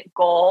ultimate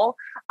goal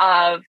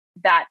of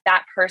that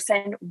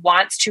person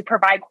wants to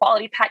provide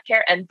quality pet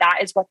care and that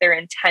is what their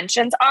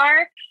intentions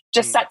are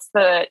just sets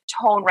the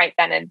tone right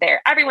then and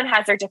there. Everyone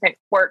has their different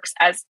quirks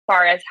as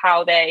far as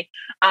how they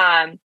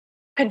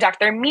conduct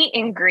their meet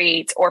and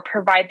greets or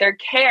provide their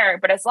care.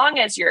 But as long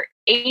as you're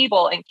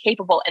able and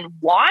capable and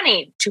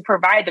wanting to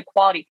provide the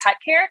quality pet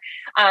care,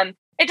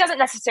 it doesn't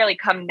necessarily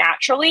come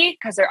naturally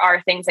because there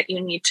are things that you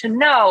need to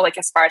know, like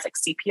as far as like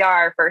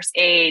CPR, first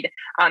aid,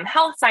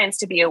 health science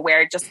to be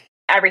aware, just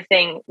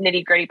everything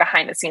nitty gritty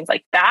behind the scenes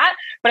like that.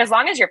 But as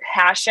long as your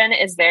passion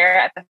is there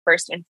at the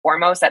first and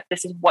foremost, that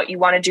this is what you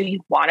want to do, you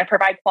want to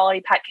provide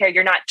quality pet care.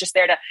 You're not just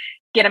there to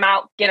get them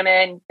out, get them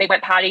in, they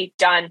went potty,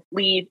 done,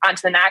 leave, on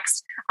to the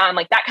next.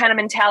 Like that kind of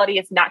mentality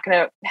is not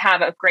going to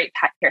have a great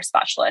pet care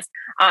specialist.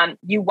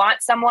 You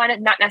want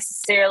someone not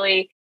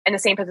necessarily in the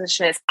same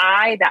position as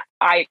that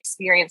I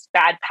experienced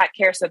bad pet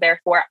care. So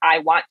therefore I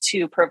want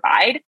to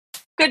provide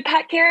good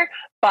pet care.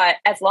 But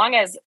as long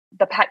as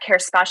the pet care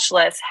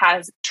specialist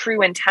has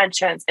true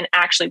intentions and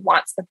actually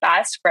wants the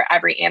best for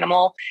every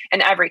animal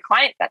and every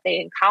client that they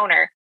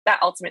encounter, that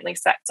ultimately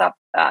sets up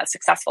a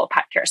successful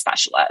pet care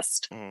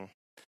specialist.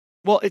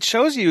 Well, it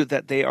shows you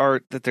that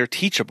they're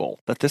teachable,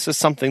 that this is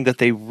something that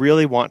they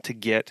really want to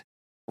get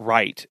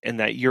right, and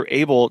that you're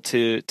able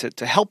to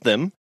help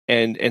them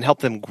and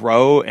help them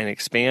grow and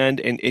expand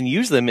and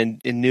use them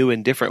in new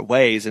and different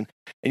ways. And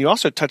you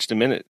also touched a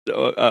minute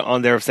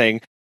on there of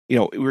saying, you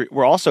know,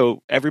 we're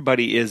also,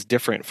 everybody is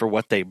different for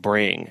what they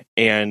bring.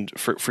 And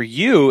for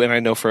you, and I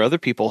know for other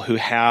people who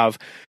have,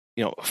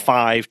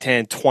 5,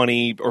 10,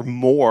 20 or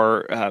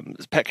more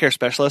pet care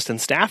specialists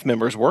and staff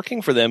members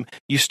working for them,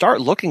 you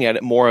start looking at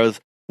it more of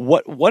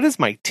what is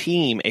my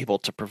team able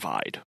to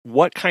provide?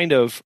 What kind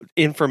of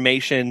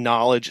information,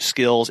 knowledge,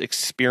 skills,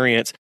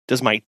 experience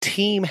does my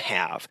team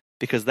have?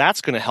 Because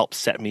that's going to help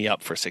set me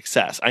up for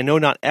success. I know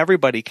not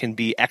everybody can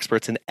be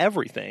experts in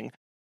everything.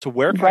 So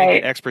where can I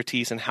get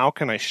expertise and how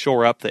can I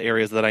shore up the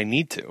areas that I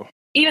need to?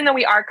 even though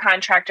we are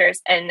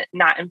contractors and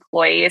not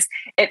employees,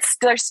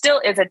 there still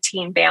is a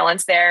team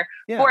balance there.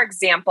 Yeah. For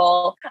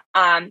example,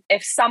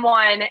 if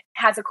someone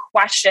has a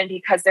question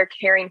because they're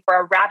caring for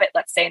a rabbit,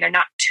 let's say, and they're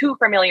not too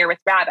familiar with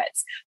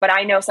rabbits, but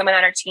I know someone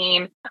on our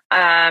team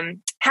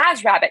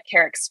has rabbit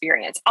care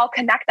experience, I'll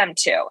connect them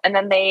to, and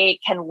then they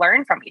can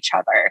learn from each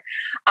other.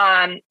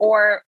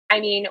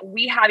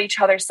 We have each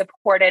other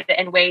supported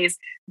in ways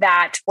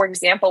that, for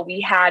example,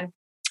 we had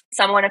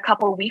someone a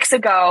couple of weeks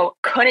ago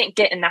couldn't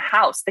get in the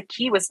house. The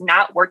key was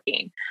not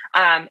working.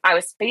 I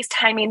was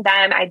FaceTiming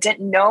them. I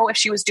didn't know if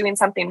she was doing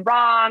something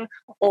wrong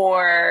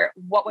or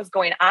what was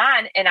going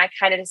on. And I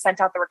kind of just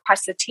sent out the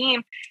request to the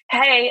team,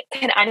 hey,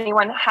 can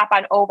anyone hop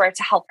on over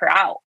to help her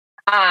out?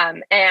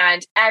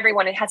 And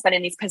everyone has been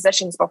in these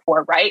positions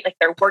before, right? Like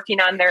they're working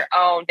on their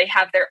own. They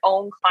have their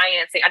own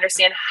clients. They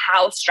understand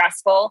how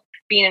stressful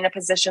being in a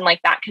position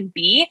like that can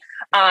be.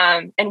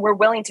 And we're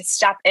willing to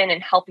step in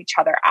and help each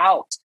other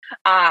out.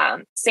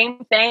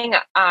 Same thing.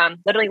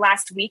 Literally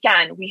last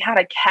weekend, we had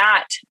a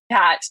cat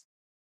that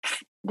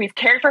we've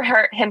cared for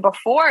him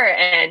before,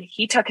 and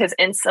he took his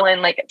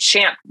insulin like a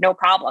champ, no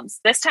problems.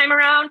 This time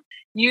around,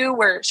 you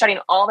were shutting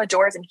all the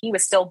doors and he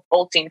was still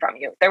bolting from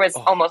you. There was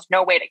almost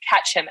no way to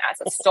catch him as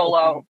a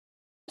solo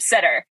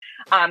sitter.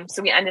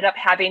 So we ended up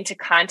having to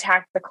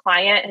contact the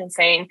client and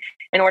saying,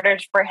 in order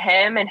for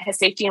him and his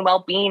safety and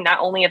well-being, not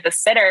only of the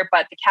sitter,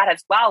 but the cat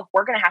as well,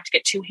 we're going to have to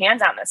get 2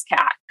 hands on this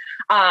cat.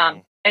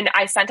 And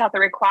I sent out the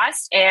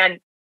request, and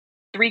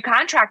 3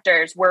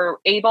 contractors were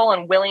able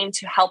and willing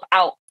to help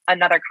out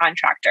another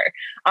contractor.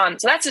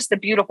 So that's just the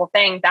beautiful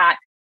thing, that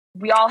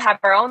we all have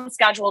our own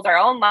schedules, our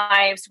own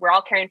lives. We're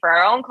all caring for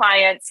our own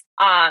clients.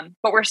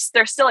 But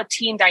there's still a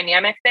team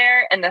dynamic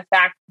there. And the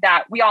fact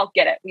that we all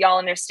get it, we all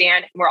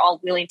understand, and we're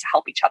all willing to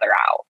help each other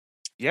out.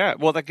 Yeah,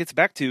 well, that gets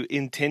back to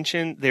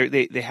intention.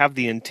 They have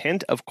the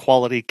intent of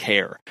quality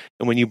care.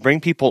 And when you bring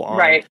people on,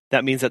 right,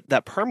 that means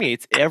that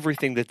permeates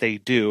everything that they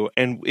do.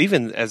 And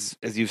even, as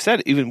you've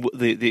said, even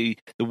the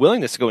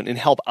willingness to go in and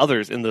help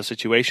others in those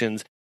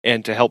situations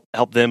and to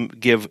help them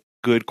give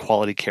good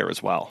quality care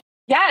as well.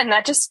 Yeah, and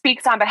that just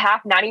speaks on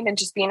behalf, not even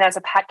just being as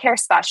a pet care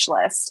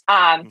specialist,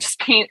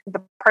 just being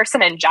the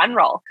person in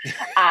general.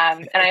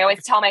 And I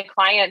always tell my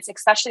clients,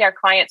 especially our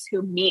clients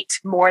who meet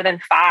more than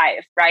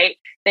 5, right?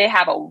 They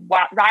have a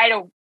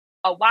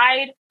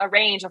wide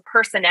range of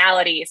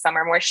personality. Some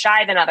are more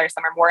shy than others.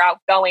 Some are more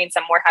outgoing.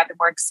 Some have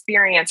more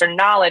experience or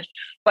knowledge.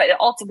 But it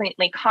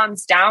ultimately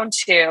comes down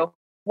to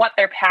what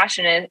their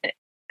passion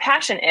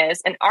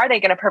is, and are they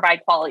going to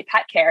provide quality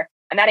pet care?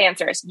 And that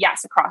answer is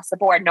yes, across the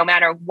board, no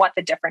matter what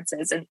the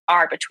differences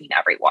are between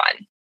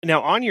everyone.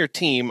 Now, on your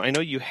team, I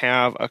know you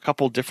have a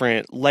couple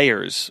different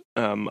layers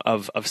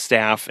of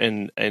staff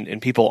and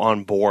people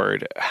on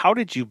board. How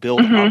did you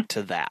build up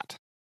to that?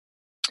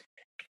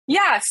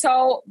 Yeah,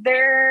 so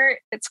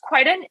it's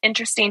quite an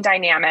interesting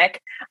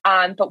dynamic.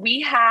 But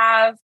we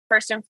have,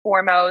 first and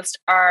foremost,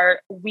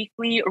 our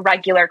weekly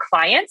regular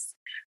clients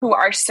who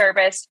are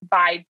serviced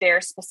by their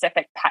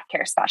specific pet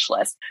care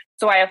specialist.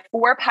 So I have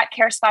 4 pet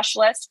care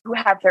specialists who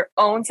have their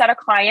own set of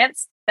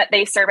clients that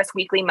they service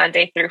weekly,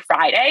 Monday through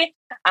Friday.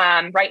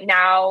 Right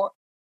now,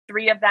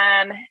 3 of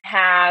them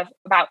have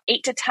about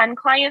 8 to 10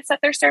 clients that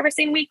they're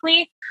servicing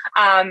weekly.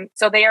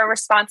 So they are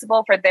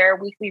responsible for their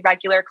weekly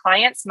regular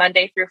clients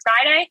Monday through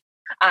Friday.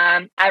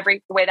 The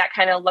way that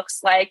kind of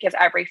looks like is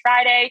every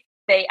Friday,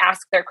 they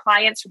ask their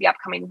clients for the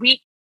upcoming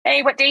week,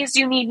 hey, what days do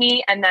you need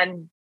me? And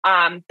then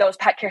those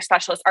pet care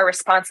specialists are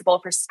responsible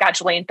for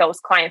scheduling those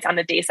clients on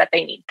the days that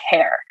they need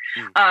care.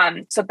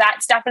 So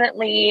that's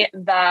definitely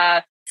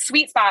the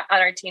sweet spot on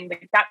our team.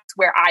 That's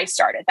where I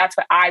started. That's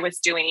what I was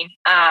doing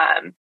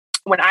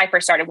when I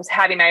first started, was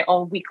having my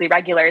own weekly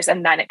regulars.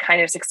 And then it kind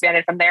of just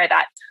expanded from there,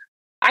 that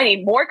I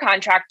need more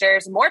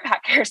contractors, more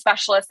pet care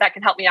specialists that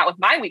can help me out with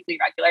my weekly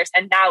regulars.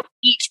 And now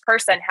each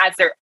person has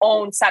their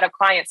own set of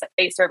clients that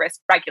they service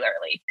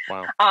regularly.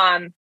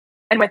 Wow.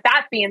 And with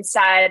that being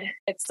said,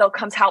 it still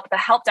comes out with the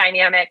help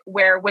dynamic,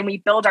 where when we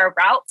build our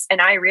routes and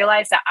I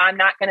realize that I'm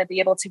not going to be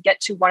able to get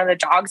to one of the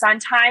dogs on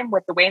time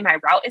with the way my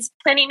route is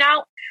planning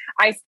out,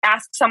 I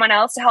ask someone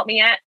else to help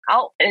me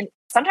out. And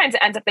sometimes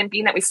it ends up in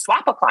being that we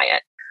swap a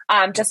client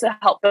just to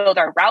help build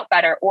our route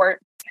better. Or,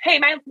 hey,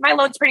 my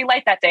load's pretty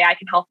light that day, I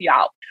can help you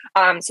out.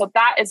 So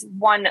that is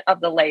one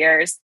of the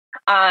layers.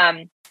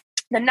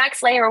 The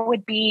next layer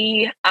would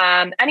be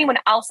anyone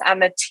else on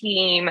the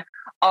team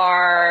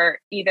are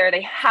either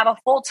they have a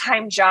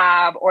full-time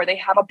job or they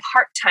have a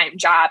part-time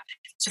job.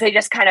 So they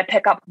just kind of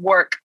pick up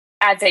work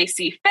as they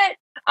see fit,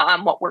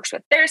 what works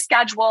with their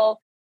schedule.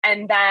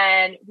 And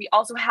then we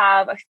also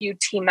have a few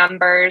team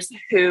members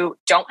who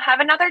don't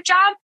have another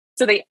job.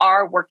 So they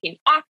are working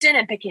often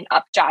and picking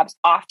up jobs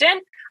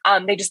often.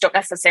 They just don't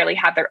necessarily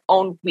have their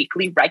own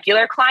weekly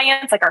regular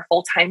clients, like our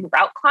full-time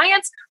route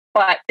clients,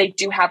 but they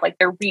do have like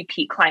their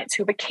repeat clients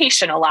who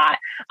vacation a lot,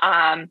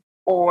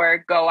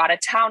 or go out of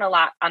town a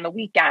lot on the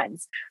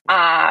weekends,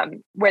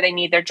 where they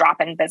need their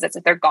drop-in visits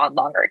if they're gone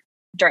longer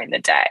during the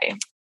day.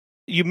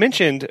 You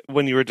mentioned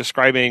when you were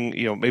describing,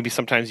 maybe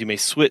sometimes you may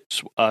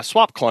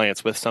swap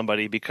clients with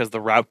somebody because the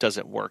route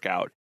doesn't work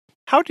out.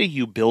 How do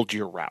you build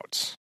your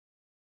routes?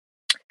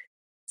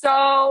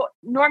 So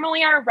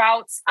normally our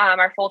routes,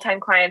 our full-time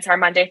clients are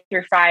Monday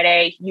through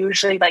Friday,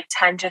 usually like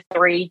 10 to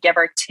 3, give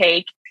or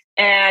take,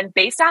 and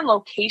based on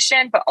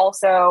location, but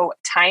also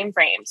time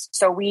frames.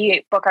 So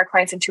we book our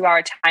clients in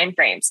 2-hour time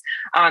frames.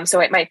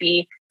 So it might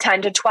be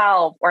 10 to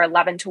 12 or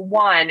 11 to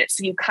 1.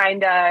 So you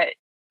kind of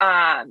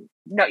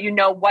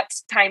know what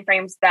time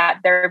frames that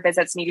their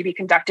visits need to be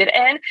conducted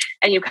in,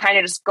 and you kind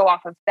of just go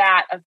off of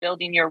that of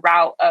building your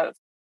route of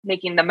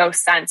making the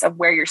most sense of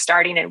where you're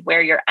starting and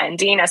where you're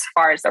ending as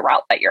far as the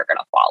route that you're going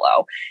to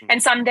follow.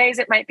 And some days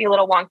it might be a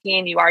little wonky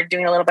and you are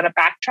doing a little bit of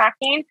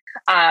backtracking,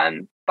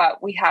 but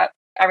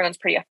everyone's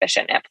pretty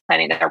efficient at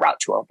planning their route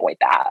to avoid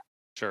that.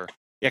 Sure.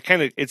 Yeah,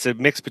 kind of. It's a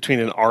mix between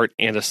an art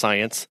and a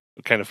science,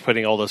 kind of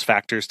putting all those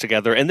factors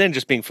together, and then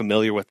just being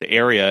familiar with the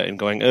area and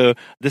going, oh,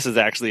 this is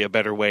actually a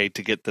better way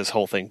to get this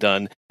whole thing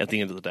done at the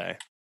end of the day.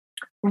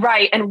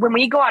 Right. And when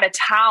we go out of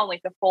town,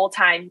 like the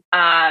full-time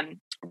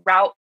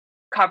route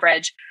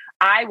coverage,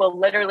 I will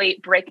literally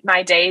break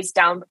my days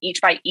down each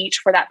by each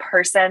for that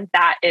person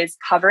that is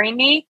covering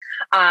me.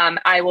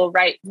 I will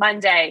write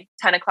Monday,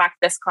 10 o'clock,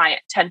 this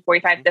client,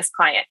 10:45, this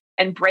client,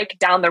 and break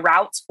down the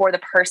routes for the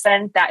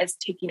person that is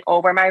taking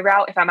over my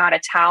route if I'm out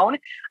of town,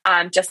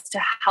 just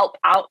to help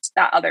out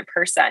that other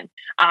person.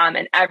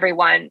 And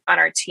everyone on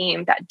our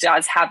team that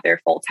does have their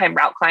full-time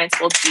route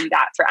clients will do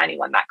that for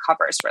anyone that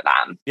covers for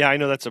them. Yeah, I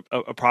know that's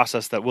a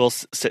process that we'll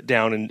sit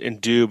down and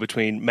do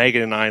between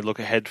Megan and I, look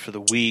ahead for the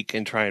week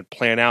and try and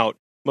plan out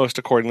most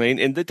accordingly.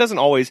 And it doesn't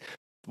always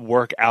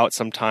work out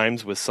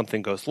sometimes with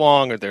something goes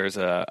long or there's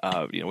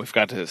we've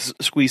got to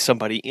squeeze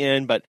somebody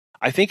in. But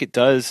I think it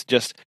does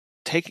just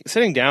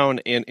sitting down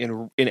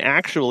and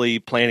actually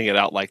planning it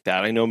out like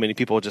that. I know many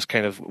people just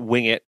kind of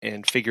wing it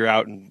and figure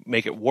out and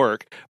make it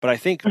work, but I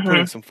think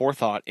putting some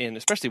forethought in,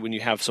 especially when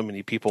you have so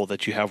many people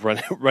that you have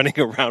running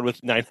around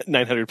with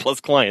 900 plus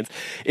clients,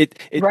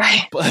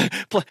 right.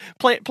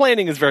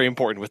 Planning is very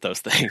important with those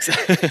things.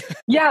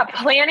 Yeah,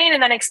 planning,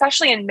 and then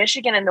especially in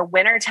Michigan in the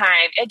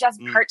wintertime, it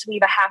doesn't hurt to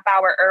leave a half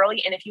hour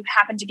early. And if you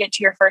happen to get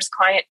to your first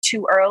client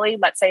too early,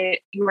 let's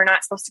say you were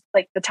not supposed to,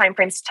 like the time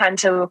frame's 10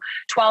 to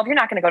 12, you're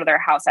not going to go to their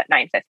house at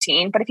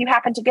 9:15. But if you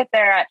happen to get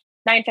there at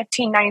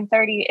 9:15,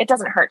 9:30, it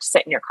doesn't hurt to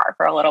sit in your car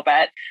for a little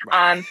bit.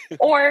 Right.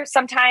 Or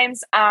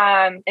sometimes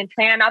and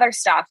plan other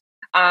stuff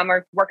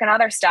or work on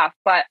other stuff.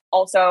 But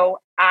also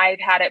I've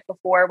had it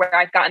before where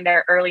I've gotten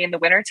there early in the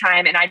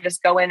wintertime and I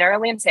just go in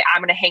early and say,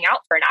 I'm going to hang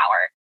out for an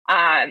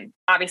hour.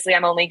 Obviously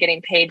I'm only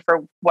getting paid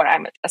for what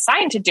I'm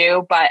assigned to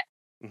do, but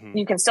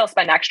you can still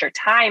spend extra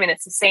time. And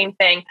it's the same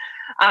thing.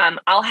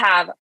 I'll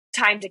have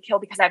time to kill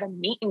because I have a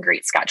meet and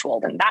greet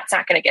scheduled and that's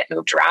not going to get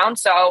moved around.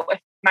 So if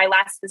my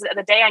last visit of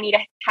the day, I need to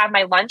have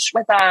my lunch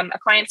with a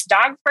client's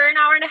dog for an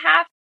hour and a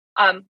half.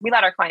 We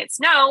let our clients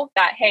know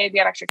that, hey, we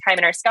have extra time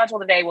in our schedule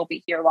today. We'll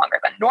be here longer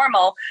than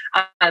normal.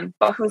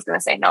 But who's going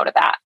to say no to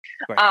that?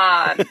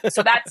 Right.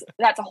 So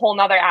that's a whole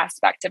nother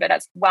aspect of it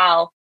as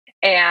well.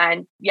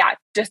 And yeah,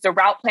 just the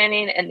route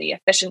planning and the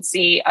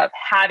efficiency of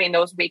having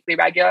those weekly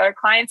regular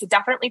clients, it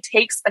definitely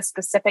takes a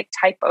specific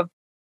type of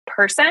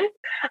person.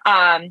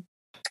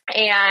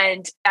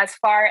 And as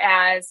far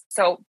as,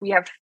 so we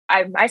have,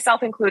 I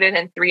myself included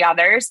and 3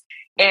 others.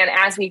 And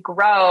as we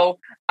grow,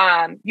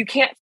 you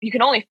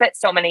can only fit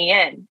so many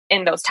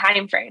in those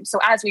time frames. So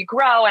as we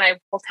grow, and I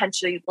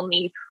potentially will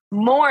need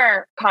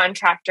more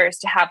contractors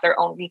to have their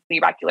own weekly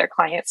regular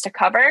clients to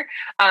cover,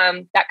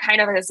 that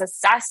kind of is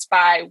assessed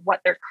by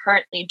what they're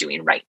currently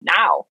doing right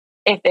now,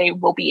 if they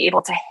will be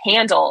able to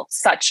handle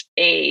such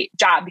a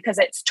job, because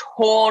it's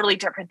totally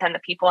different than the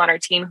people on our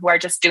team who are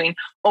just doing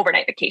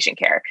overnight vacation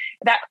care.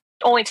 That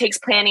only takes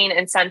planning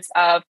and sense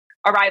of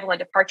arrival and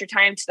departure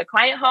time to the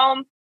client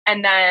home,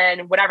 and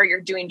then whatever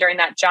you're doing during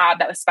that job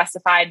that was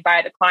specified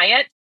by the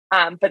client.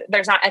 But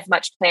there's not as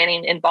much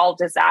planning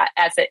involved as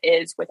it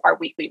is with our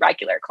weekly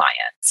regular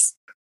clients.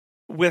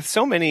 With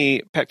so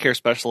many pet care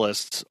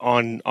specialists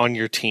on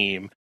your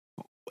team,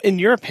 in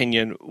your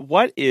opinion,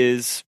 what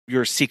is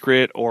your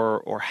secret,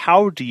 or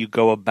how do you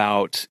go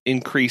about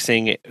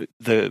increasing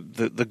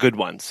the good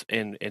ones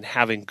and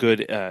having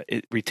good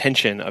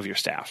retention of your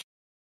staff?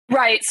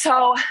 Right.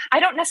 So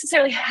I don't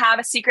necessarily have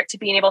a secret to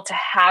being able to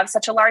have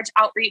such a large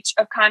outreach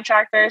of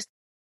contractors,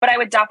 but I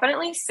would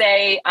definitely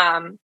say,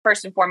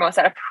 first and foremost,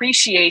 that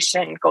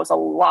appreciation goes a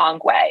long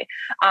way.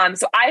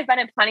 So I've been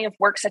in plenty of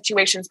work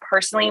situations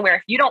personally where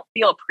if you don't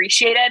feel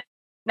appreciated,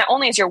 not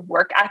only is your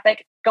work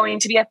ethic going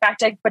to be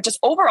affected, but just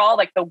overall,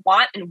 like the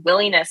want and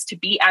willingness to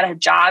be at a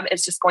job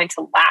is just going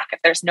to lack if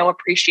there's no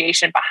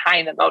appreciation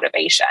behind the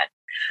motivation.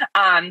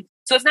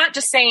 So it's not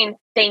just saying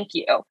thank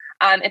you.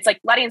 It's like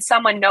letting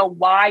someone know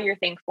why you're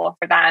thankful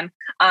for them.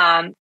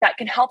 That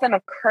can help them,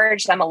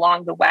 encourage them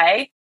along the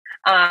way.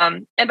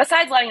 And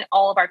besides letting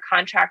all of our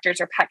contractors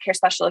or pet care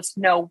specialists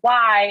know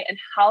why and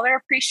how they're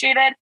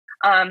appreciated,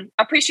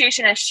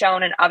 appreciation is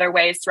shown in other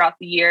ways throughout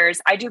the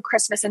years. I do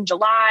Christmas in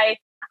July.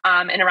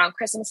 And around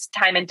Christmas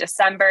time in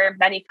December,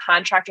 many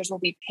contractors will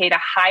be paid a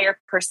higher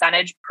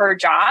percentage per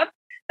job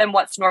than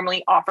what's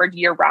normally offered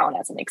year round,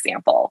 as an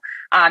example.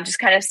 Just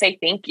kind of say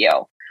thank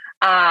you.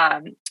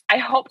 I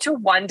hope to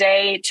one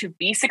day to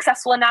be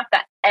successful enough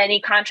that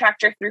any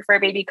contractor through Fur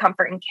Baby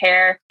Comfort and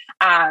Care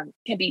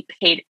can be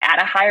paid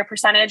at a higher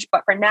percentage.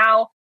 But for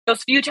now,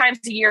 those few times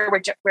a year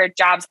where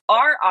jobs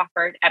are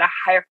offered at a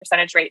higher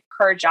percentage rate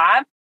per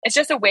job, it's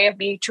just a way of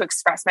me to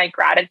express my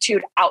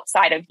gratitude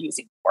outside of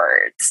using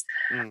words.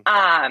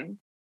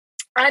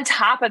 On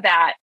top of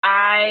that,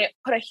 I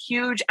put a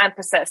huge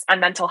emphasis on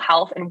mental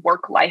health and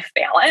work-life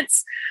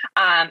balance.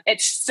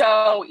 It's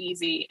so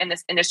easy in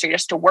this industry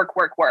just to work,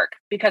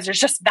 because there's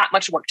just that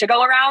much work to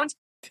go around.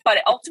 But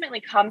it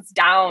ultimately comes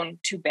down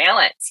to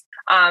balance.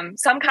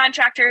 Some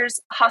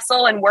contractors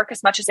hustle and work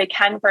as much as they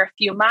can for a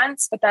few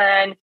months, but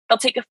then they'll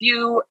take a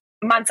few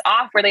months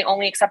off where they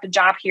only accept a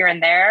job here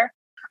and there.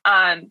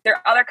 There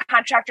are other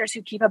contractors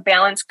who keep a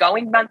balance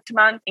going month to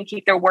month and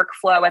keep their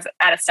workflow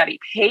at a steady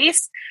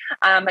pace.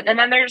 And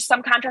then there's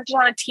some contractors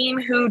on a team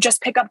who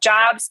just pick up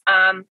jobs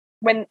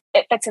when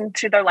it fits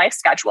into their life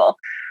schedule.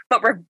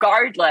 But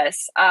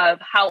regardless of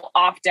how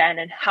often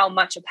and how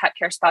much a pet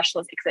care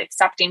specialist is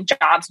accepting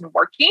jobs and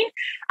working,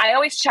 I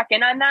always check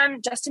in on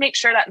them just to make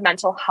sure that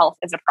mental health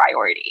is a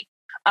priority.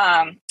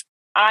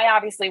 I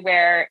obviously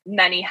wear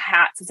many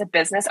hats as a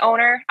business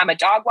owner. I'm a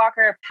dog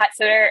walker, pet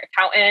sitter,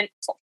 accountant,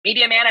 social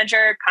media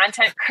manager,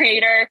 content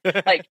creator,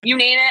 like you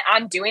name it,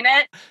 I'm doing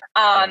it.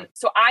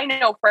 So I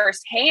know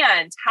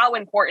firsthand how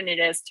important it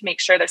is to make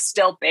sure there's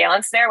still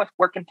balance there with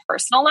work and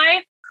personal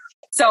life.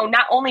 So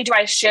not only do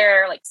I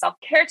share like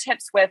self-care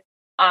tips with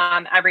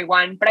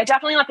everyone, but I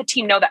definitely let the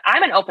team know that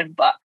I'm an open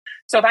book.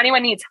 So if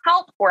anyone needs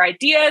help or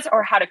ideas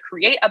or how to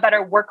create a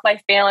better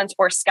work-life balance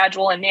or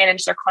schedule and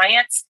manage their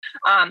clients,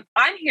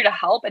 I'm here to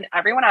help. And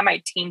everyone on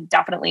my team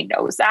definitely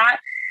knows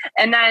that.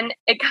 And then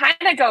it kind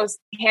of goes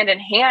hand in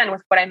hand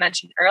with what I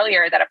mentioned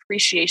earlier, that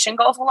appreciation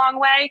goes a long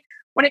way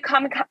when it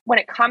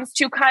comes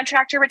to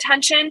contractor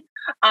retention.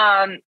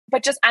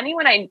 But just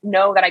anyone I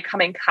know that I come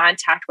in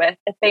contact with,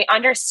 if they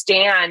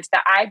understand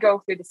that I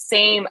go through the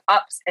same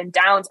ups and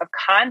downs of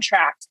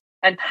contract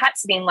and pet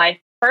sitting life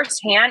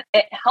firsthand,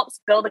 it helps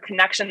build a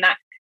connection that,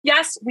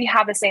 yes, we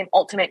have the same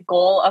ultimate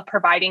goal of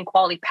providing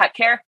quality pet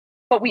care,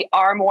 but we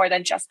are more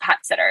than just pet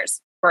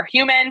sitters. We're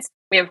humans,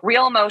 we have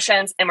real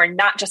emotions, and we're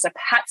not just a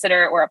pet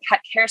sitter or a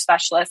pet care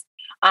specialist.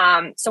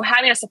 So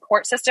having a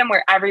support system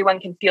where everyone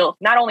can feel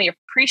not only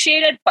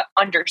appreciated, but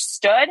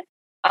understood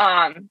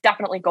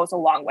definitely goes a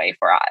long way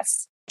for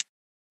us.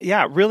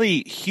 Yeah,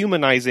 really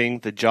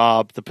humanizing the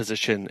job, the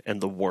position, and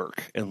the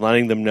work, and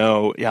letting them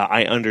know, yeah,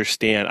 I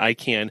understand. I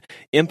can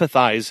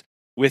empathize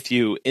with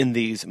you in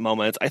these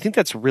moments. I think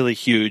that's really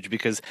huge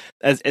because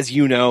as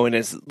you know, and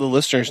as the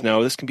listeners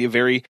know, this can be a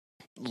very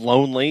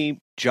lonely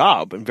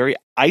job and very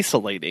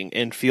isolating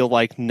and feel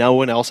like no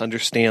one else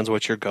understands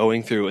what you're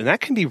going through. And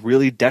that can be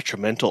really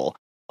detrimental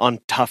on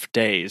tough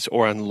days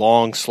or on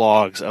long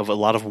slogs of a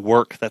lot of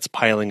work that's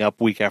piling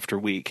up week after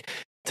week.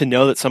 To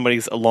know that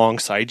somebody's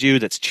alongside you,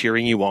 that's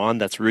cheering you on,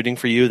 that's rooting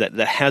for you, that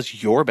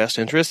has your best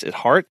interest at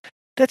heart,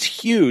 that's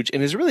huge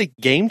and is really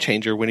a game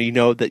changer when you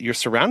know that you're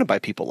surrounded by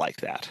people like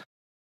that.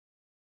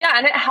 Yeah,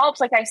 and it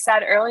helps, like I said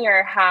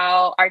earlier,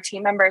 how our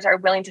team members are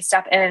willing to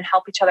step in and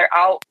help each other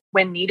out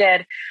when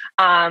needed.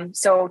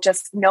 So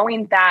just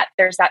knowing that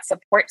there's that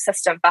support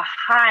system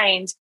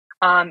behind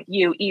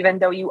you, even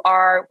though you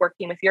are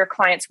working with your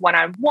clients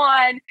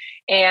one-on-one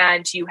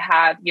and you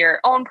have your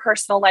own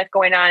personal life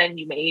going on and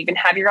you may even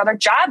have your other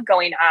job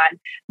going on,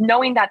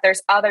 knowing that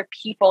there's other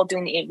people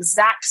doing the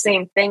exact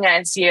same thing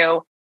as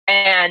you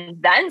and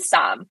then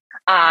some,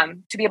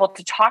 to be able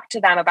to talk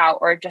to them about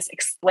or just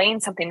explain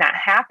something that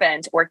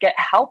happened or get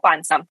help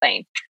on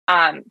something.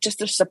 Just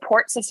the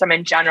support system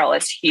in general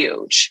is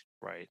huge.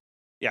 Right.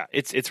 Yeah,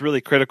 it's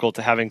really critical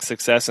to having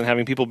success and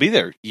having people be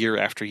there year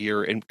after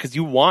year, and because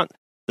you want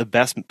the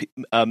best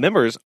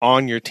members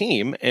on your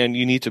team, and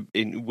you need to.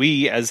 And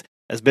we as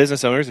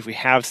business owners, if we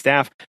have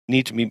staff,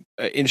 need to be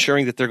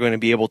ensuring that they're going to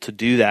be able to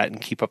do that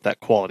and keep up that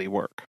quality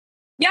work.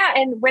 Yeah.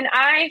 And when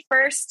I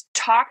first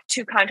talk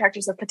to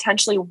contractors of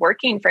potentially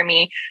working for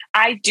me,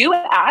 I do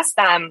ask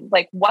them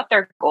like what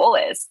their goal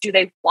is. Do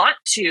they want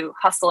to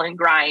hustle and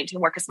grind and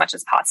work as much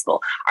as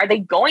possible? Are they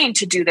going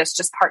to do this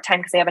just part-time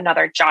because they have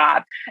another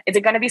job? Is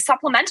it going to be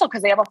supplemental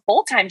because they have a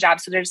full-time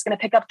job? So they're just going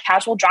to pick up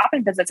casual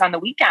drop-in visits on the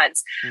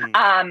weekends.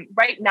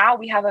 Right now,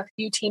 we have a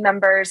few team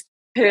members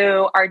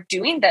who are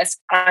doing this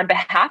on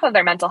behalf of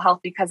their mental health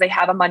because they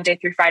have a Monday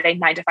through Friday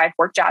 9-to-5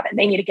 work job and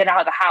they need to get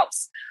out of the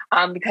house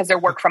because they're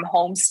work from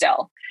home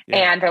still.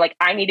 Yeah. And they're like,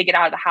 I need to get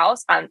out of the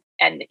house on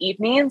the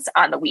evenings,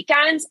 on the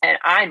weekends, and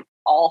I'm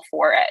all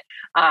for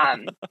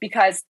it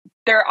because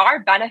there are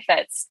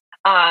benefits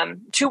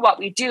to what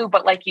we do.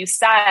 But like you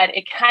said,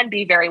 it can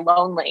be very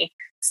lonely.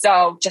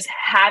 So just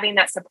having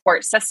that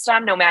support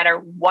system, no matter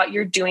what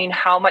you're doing,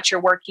 how much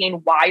you're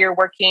working, why you're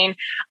working,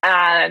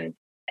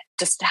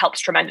 just helps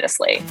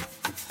tremendously.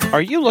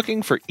 Are you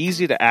looking for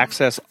easy to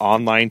access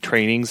online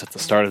trainings at the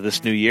start of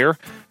this new year?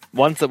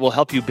 ones that will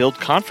help you build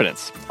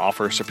confidence,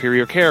 offer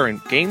superior care,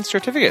 and gain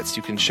certificates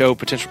you can show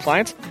potential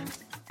clients.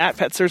 At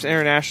Pet Sitters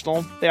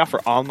International, they offer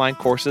online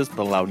courses that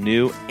allow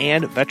new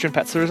and veteran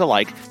pet sitters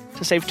alike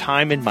to save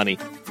time and money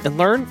and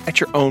learn at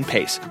your own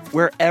pace,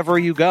 wherever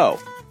you go.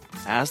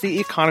 As the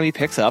economy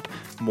picks up,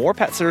 more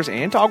pet sitters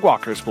and dog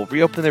walkers will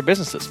reopen their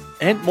businesses,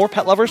 and more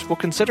pet lovers will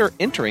consider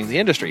entering the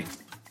industry.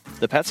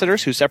 The pet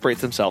sitters who separate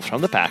themselves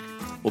from the pack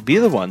will be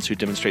the ones who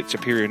demonstrate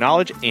superior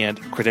knowledge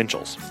and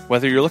credentials.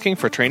 Whether you're looking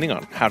for training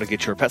on how to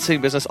get your pet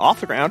sitting business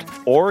off the ground,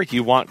 or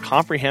you want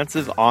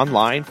comprehensive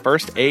online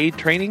first aid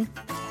training,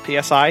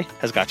 PSI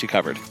has got you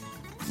covered.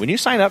 When you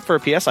sign up for a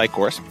PSI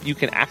course, you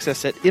can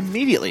access it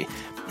immediately.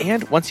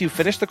 And once you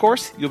finish the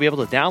course, you'll be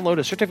able to download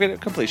a certificate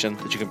of completion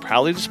that you can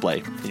proudly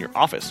display in your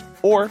office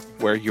or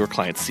where your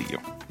clients see you.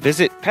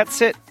 Visit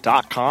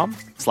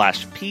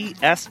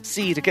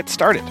petsit.com/PSC to get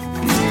started.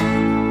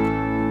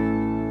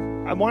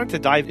 I wanted to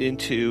dive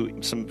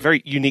into some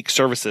very unique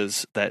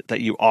services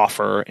that you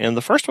offer. And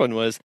the first one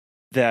was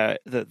the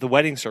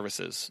wedding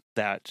services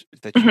that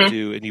you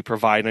do and you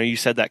provide. I know you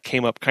said that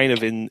came up kind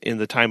of in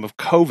the time of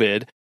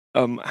COVID.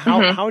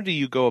 How do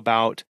you go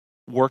about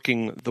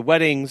working the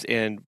weddings,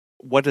 and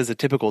what does a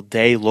typical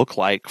day look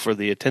like for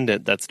the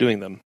attendant that's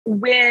doing them?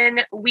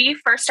 When we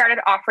first started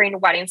offering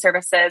wedding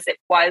services, it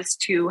was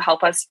to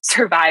help us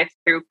survive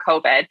through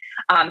COVID.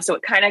 So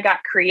it kind of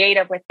got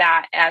creative with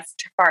that as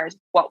far as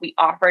what we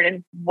offered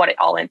and what it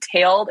all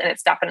entailed. And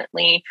it's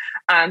definitely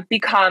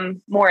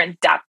become more in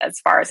depth as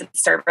far as the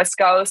service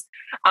goes.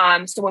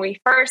 So when we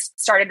first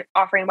started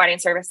offering wedding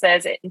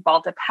services, it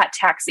involved a pet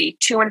taxi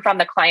to and from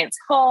the client's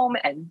home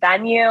and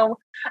venue,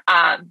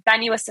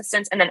 venue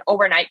assistance, and then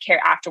overnight care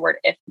afterward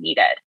if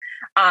needed.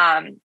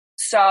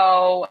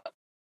 So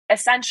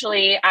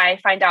essentially, I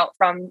find out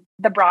from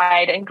the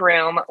bride and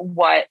groom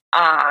what,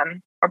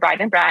 or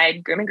bride and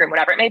groom,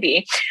 whatever it may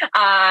be,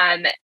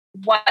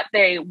 what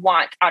they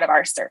want out of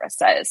our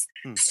services.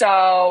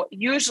 So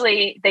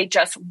usually they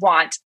just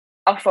want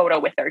a photo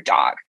with their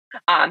dog.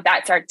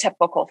 That's our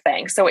typical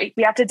thing. So we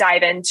have to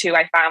dive into,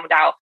 I found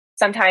out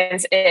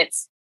sometimes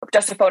it's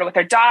just a photo with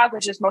their dog,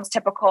 which is most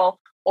typical,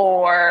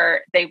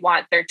 or they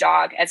want their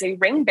dog as a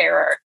ring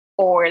bearer,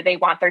 or they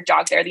want their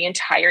dog there the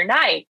entire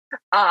night.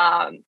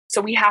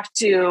 So we have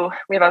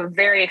a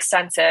very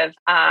extensive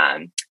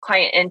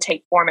client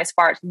intake form as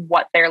far as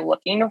what they're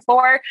looking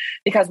for,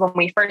 because when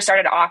we first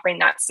started offering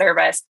that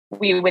service,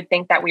 we would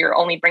think that we were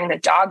only bringing the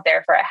dog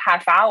there for a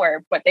half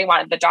hour, but they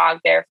wanted the dog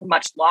there for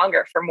much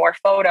longer, for more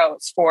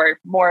photos, for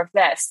more of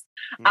this.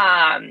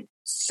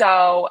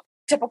 So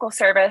typical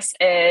service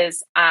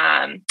is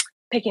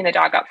picking the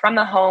dog up from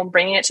the home,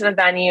 bringing it to the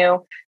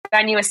venue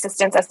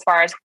assistance as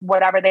far as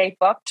whatever they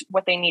booked,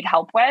 what they need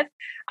help with.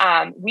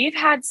 We've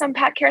had some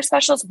pet care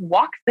specialists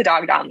walk the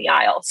dog down the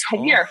aisle.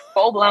 So we are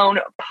full blown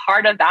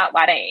part of that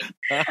wedding.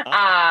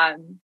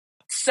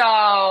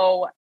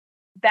 So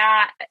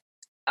that,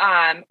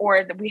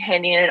 or we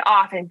handing it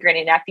off and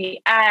grinning at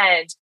the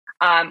end,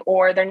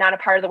 or they're not a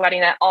part of the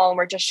wedding at all, and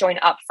we're just showing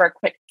up for a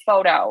quick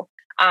photo.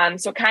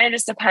 So it kind of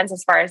just depends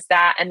as far as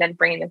that, and then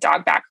bringing the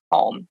dog back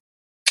home.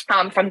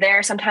 From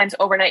there, sometimes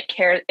overnight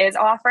care is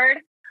offered.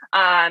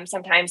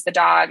 Sometimes the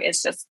dog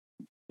is just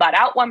let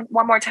out one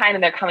more time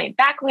and they're coming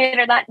back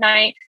later that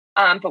night.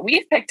 But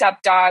we've picked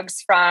up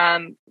dogs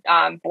from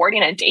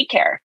boarding and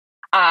daycare,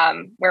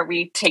 where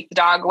we take the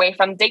dog away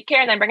from daycare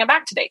and then bring them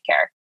back to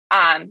daycare.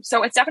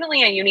 So it's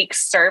definitely a unique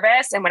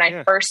service. And when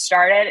I first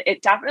started,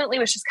 it definitely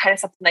was just kind of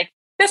something like,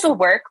 this will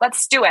work,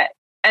 let's do it.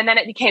 And then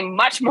it became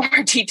much more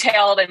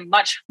detailed and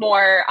much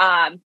more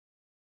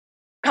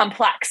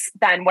complex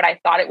than what I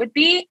thought it would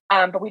be.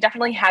 But we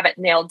definitely have it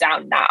nailed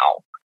down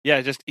now.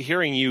 Yeah, just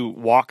hearing you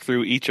walk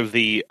through each of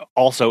the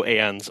also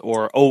ands,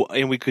 or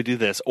and we could do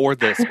this or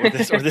this or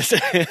this or this.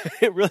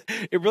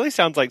 It really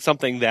sounds like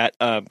something that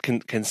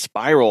can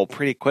spiral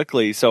pretty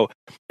quickly. So,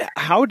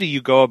 how do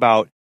you go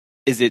about?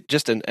 Is it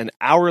just an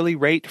hourly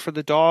rate for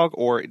the dog,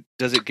 or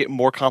does it get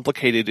more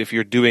complicated if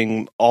you're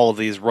doing all of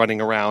these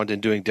running around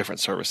and doing different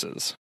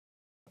services?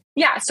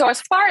 Yeah. So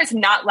as far as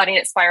not letting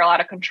it spiral out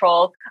of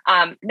control,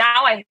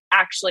 now I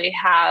actually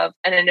have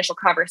an initial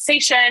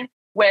conversation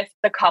with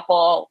the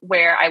couple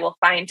where I will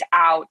find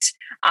out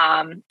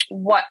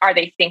what are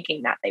they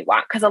thinking that they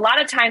want. Because a lot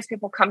of times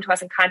people come to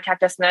us and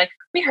contact us and they're like,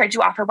 we heard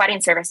you offer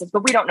wedding services,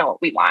 but we don't know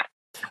what we want.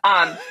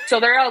 So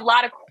there are a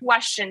lot of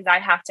questions I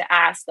have to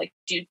ask, like,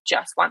 do you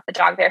just want the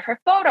dog there for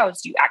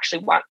photos? Do you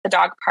actually want the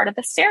dog part of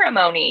the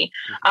ceremony?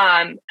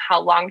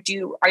 How long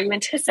are you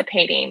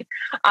anticipating?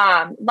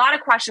 A lot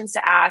of questions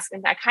to ask.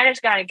 And I kind of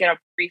just got to get a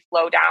brief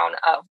lowdown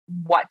of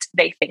what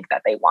they think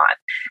that they want.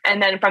 And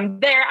then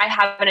from there, I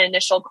have an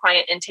initial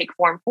client intake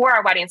form for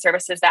our wedding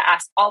services that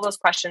asks all those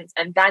questions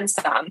and then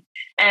some.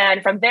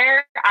 And from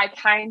there, I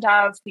kind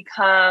of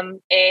become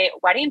a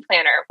wedding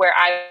planner where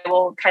I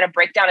will kind of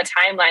break down a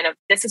timeline of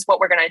this is what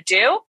we're going to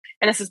do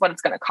and this is what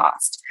it's going to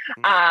cost.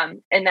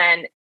 And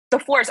then the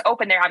floor is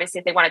open there, obviously,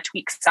 if they want to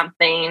tweak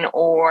something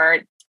or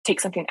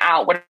take something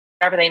out,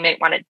 whatever they may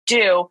want to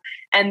do.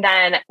 And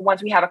then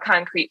once we have a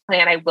concrete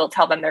plan, I will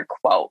tell them their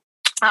quote.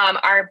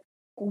 Our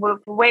the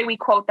way we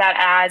quote that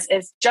as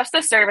is just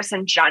the service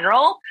in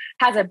general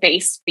has a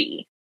base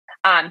fee.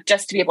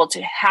 Just to be able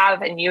to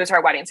have and use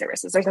our wedding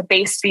services. There's a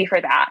base fee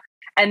for that.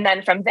 And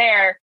then from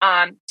there,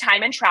 time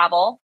and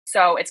travel.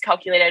 So it's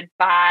calculated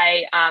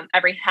by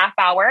every half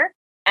hour,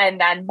 and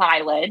then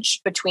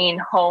mileage between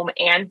home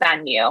and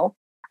venue.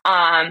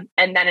 And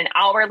then an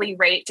hourly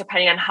rate,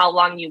 depending on how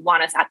long you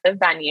want us at the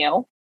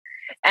venue.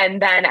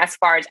 And then as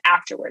far as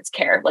afterwards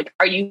care, like,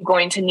 are you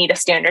going to need a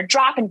standard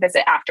drop-in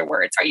visit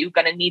afterwards? Are you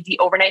going to need the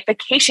overnight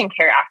vacation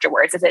care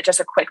afterwards? Is it just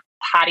a quick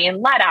potty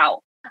and let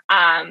out?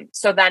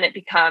 So then it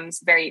becomes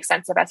very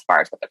extensive as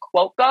far as what the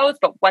quote goes.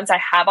 But once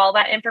I have all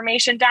that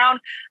information down,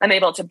 I'm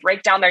able to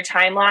break down their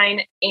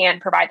timeline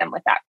and provide them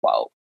with that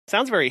quote.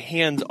 Sounds very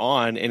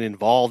hands-on and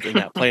involved in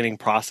that planning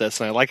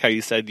process. And I like how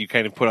you said you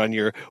kind of put on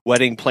your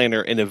wedding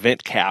planner and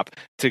event cap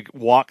to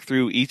walk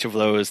through each of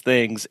those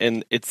things.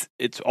 And it's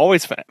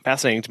always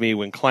fascinating to me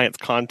when clients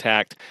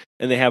contact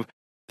and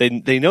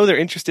they know they're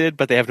interested,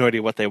 but they have no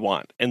idea what they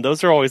want. And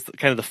those are always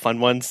kind of the fun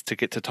ones to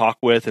get to talk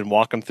with and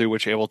walk them through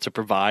what you're able to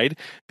provide,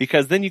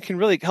 because then you can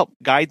really help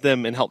guide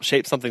them and help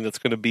shape something that's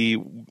going to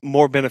be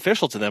more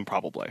beneficial to them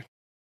probably.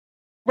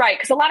 Right.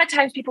 Because a lot of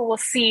times people will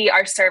see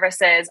our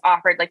services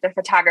offered, like the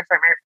photographer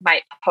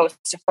might post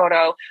a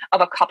photo of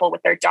a couple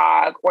with their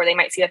dog, or they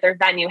might see that their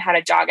venue had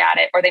a dog at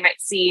it, or they might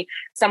see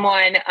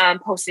someone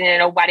posting in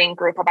a wedding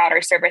group about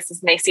our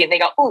services, and they see it and they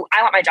go, "Oh,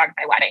 I want my dog at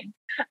my wedding."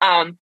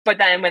 But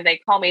then when they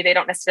call me, they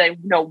don't necessarily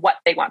know what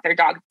they want their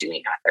dog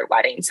doing at their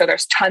wedding. So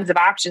there's tons of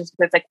options.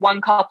 It's like one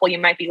couple you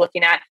might be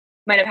looking at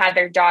might have had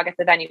their dog at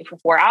the venue for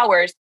 4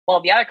 hours, while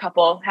the other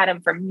couple had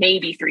him for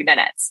maybe 3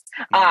 minutes.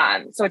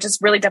 So it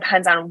just really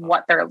depends on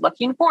what they're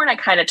looking for. And I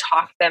kind of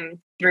talk them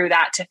through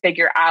that to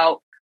figure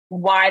out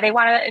why they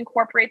want to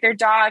incorporate their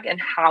dog and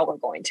how we're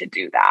going to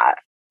do that.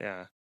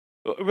 Yeah.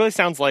 It really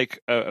sounds like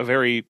a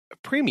very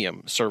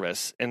premium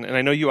service. And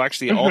I know you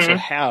actually also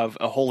have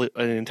an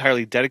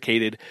entirely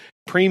dedicated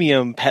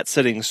premium pet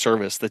sitting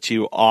service that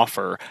you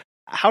offer.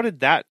 How did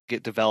that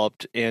get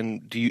developed?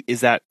 And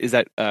is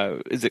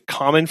it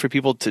common for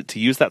people to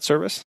use that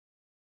service?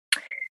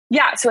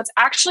 Yeah, so it's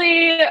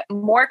actually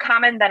more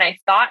common than I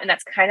thought, and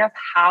that's kind of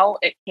how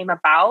it came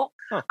about.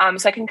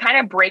 So I can kind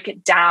of break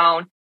it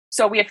down.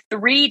 So we have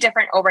 3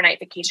 different overnight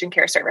vacation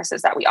care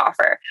services that we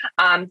offer.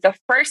 The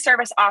first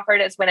service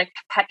offered is when a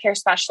pet care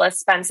specialist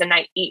spends the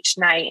night each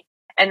night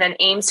and then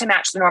aims to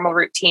match the normal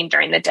routine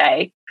during the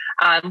day,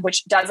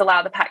 which does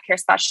allow the pet care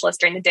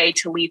specialist during the day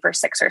to leave for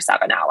 6 or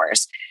 7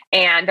 hours.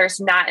 And there's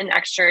not an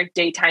extra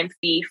daytime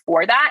fee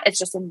for that. It's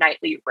just a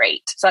nightly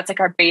rate. So that's like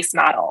our base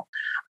model.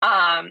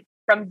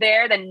 From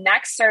there, the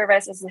next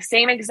service is the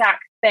same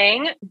exact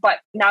thing, but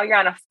now you're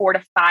on a 4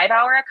 to 5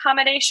 hour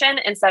accommodation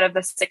instead of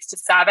the 6 to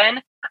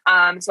 7.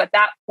 So at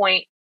that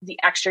point, the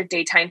extra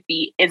daytime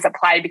fee is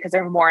applied because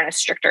they're more on a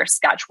stricter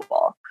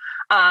schedule.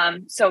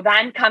 So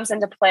then comes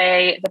into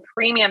play the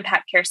premium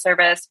pet care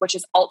service, which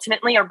is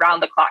ultimately around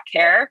the clock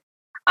care.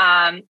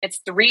 It's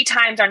 3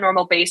 times our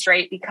normal base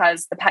rate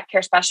because the pet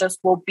care specialist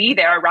will be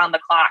there around the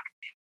clock.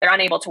 They're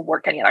unable to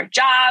work any other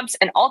jobs,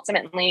 and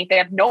ultimately they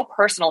have no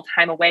personal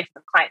time away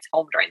from the client's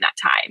home during that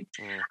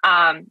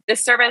time.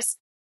 This service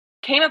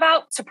came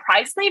about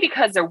surprisingly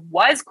because there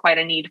was quite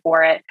a need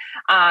for it.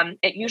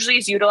 It usually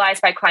is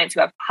utilized by clients who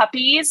have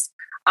puppies,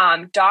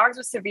 dogs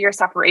with severe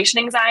separation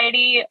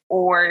anxiety,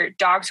 or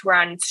dogs who are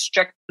on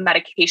strict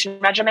medication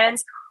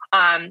regimens,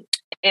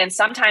 and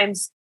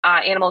sometimes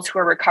animals who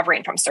are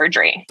recovering from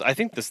surgery. I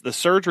think the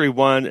surgery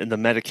one and the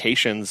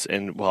medications,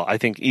 and I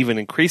think even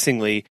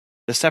increasingly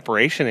the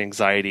separation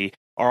anxiety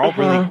are all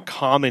really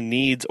common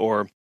needs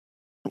or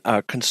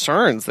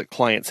concerns that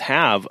clients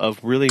have of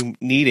really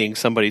needing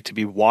somebody to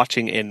be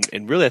watching. And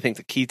really, I think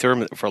the key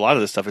term for a lot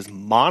of this stuff is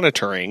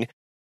monitoring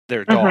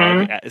their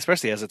dog,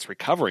 especially as it's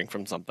recovering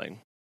from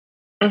something.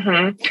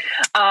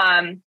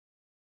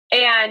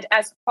 And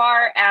as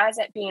far as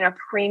it being a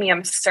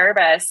premium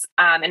service,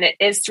 and it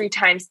is 3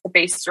 times the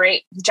base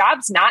rate, the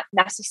job's not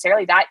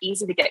necessarily that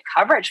easy to get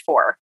coverage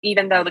for,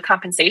 even though the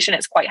compensation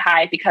is quite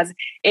high, because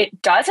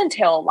it does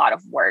entail a lot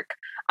of work.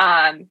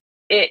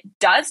 It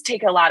does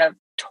take a lot of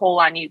toll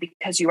on you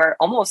because you are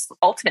almost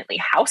ultimately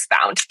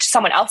housebound to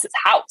someone else's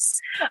house.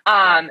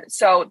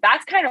 So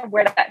that's kind of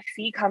where that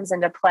fee comes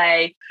into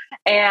play.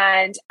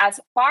 And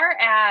as far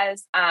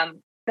as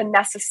the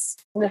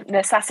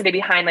necessity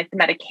behind like the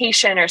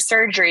medication or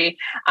surgery.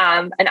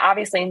 And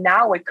obviously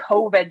now with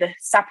COVID, the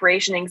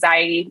separation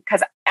anxiety,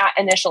 because at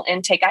initial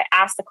intake, I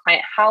asked the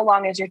client, how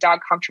long is your dog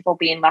comfortable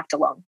being left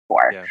alone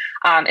for?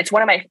 It's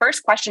one of my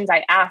first questions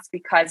I ask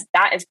because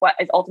that is what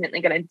is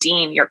ultimately going to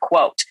deem your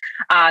quote.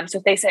 So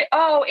if they say,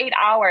 8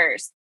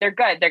 hours, they're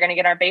good. They're going to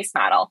get our base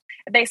model.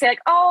 If they say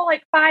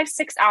 5-6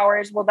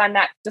 hours, well, then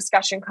that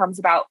discussion comes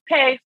about,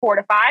 4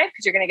 to 5,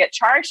 because you're going to get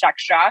charged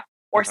extra,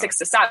 or 6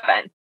 to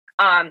 7.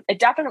 It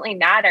definitely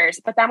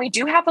matters. But then we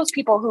do have those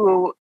people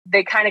who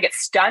they kind of get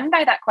stunned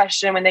by that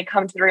question when they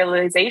come to the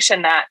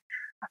realization that,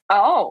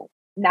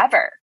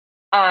 never.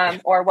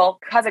 Or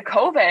because of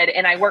COVID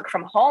and I work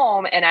from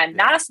home and I'm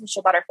not a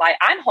social butterfly,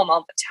 I'm home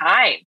all the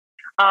time.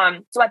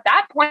 So at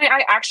that point,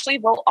 I actually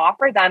will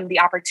offer them the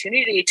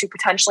opportunity to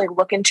potentially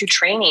look into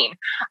training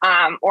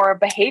or a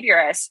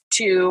behaviorist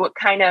to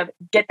kind of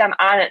get them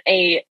on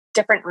a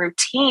different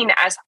routine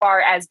as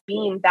far as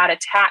being that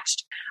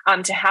attached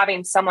to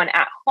having someone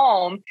at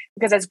home.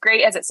 Because as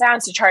great as it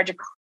sounds to charge a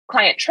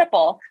client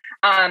triple,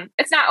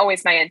 it's not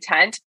always my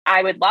intent.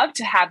 I would love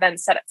to have them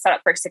set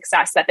up for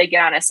success, that they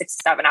get on a 6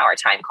 to 7 hour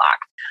time clock.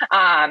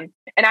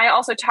 And I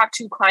also talk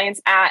to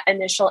clients at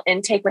initial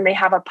intake when they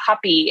have a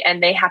puppy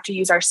and they have to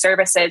use our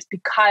services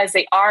because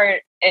they are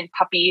in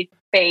puppy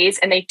phase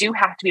and they do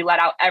have to be let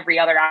out every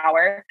other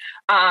hour.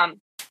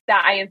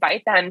 That I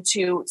invite them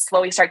to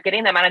slowly start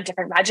getting them on a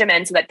different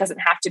regimen so that doesn't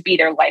have to be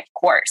their life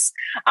course.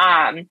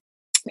 And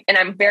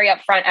I'm very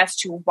upfront as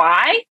to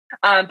why,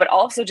 but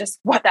also just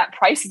what that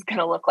price is going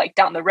to look like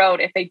down the road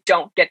if they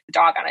don't get the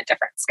dog on a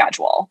different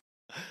schedule.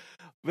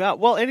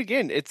 Well, and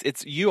again,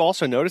 it's you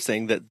also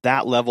noticing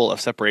that level of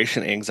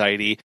separation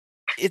anxiety,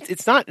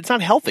 it's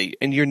not healthy,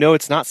 and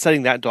it's not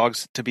setting that dog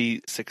to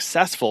be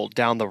successful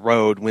down the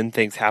road when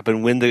things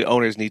happen, when the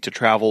owners need to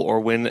travel, or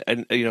when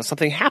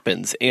something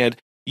happens, and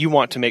you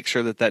want to make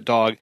sure that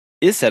dog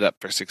is set up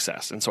for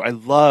success. And so I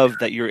love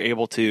that you're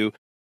able to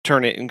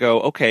turn it and go,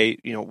 okay,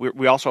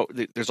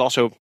 there's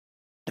also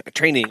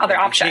training, other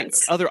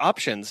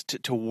options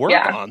to work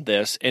on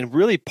this and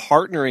really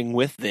partnering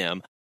with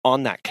them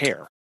on that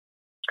care.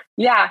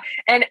 Yeah.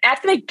 And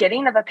at the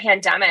beginning of the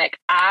pandemic,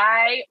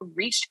 I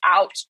reached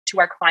out to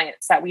our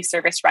clients that we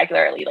service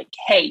regularly. Like,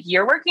 hey,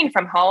 you're working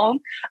from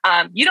home.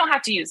 You don't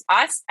have to use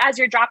us as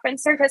your drop-in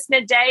service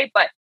midday,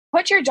 but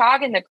put your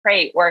dog in the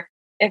crate, or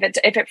if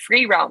it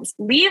free roams,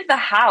 leave the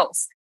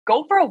house,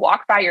 go for a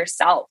walk by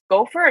yourself,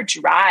 go for a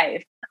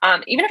drive.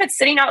 Even if it's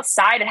sitting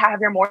outside and have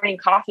your morning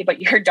coffee,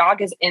 but your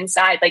dog is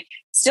inside, like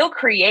still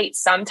create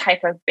some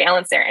type of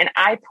balance there. And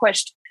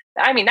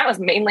that was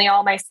mainly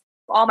all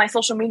my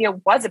social media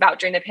was about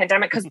during the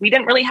pandemic, because we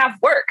didn't really have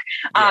work.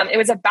 It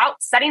was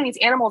about setting these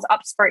animals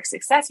up for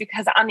success,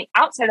 because on the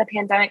outside of the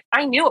pandemic,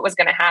 I knew it was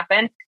going to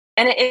happen,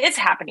 and it is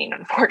happening,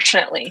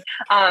 unfortunately.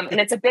 And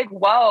it's a big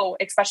woe,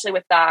 especially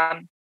with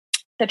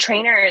the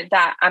trainer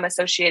that I'm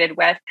associated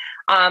with.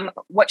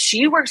 What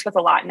she works with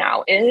a lot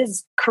now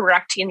is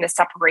correcting the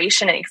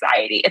separation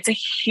anxiety. It's a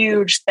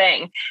huge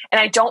thing.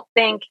 And I don't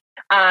think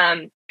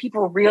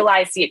people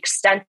realize the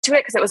extent to it,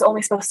 because it was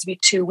only supposed to be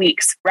 2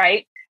 weeks,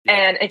 right? Yeah.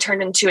 And it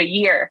turned into a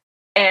year.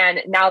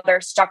 And now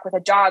they're stuck with a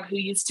dog who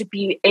used to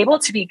be able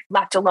to be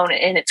left alone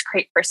in its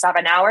crate for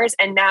 7 hours.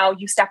 And now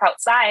you step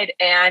outside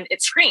and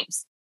it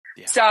screams.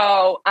 Yeah.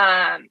 So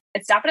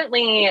it's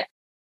definitely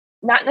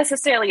not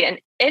necessarily an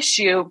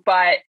issue,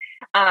 but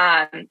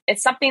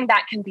it's something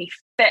that can be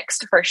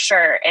fixed for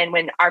sure. And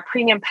when our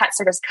premium pet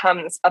service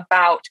comes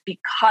about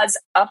because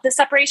of the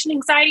separation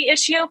anxiety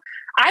issue,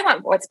 I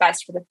want what's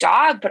best for the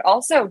dog, but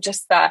also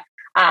just to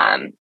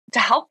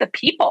help the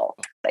people.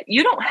 That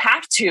you don't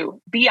have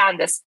to be on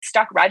this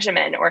stuck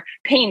regimen or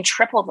paying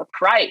triple the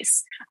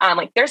price.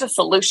 There's a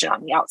solution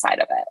on the outside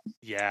of it.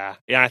 Yeah.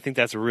 I think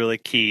that's really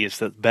key. Is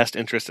the best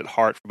interest at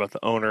heart for both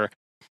the owner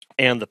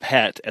and the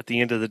pet. At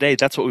the end of the day,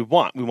 that's what we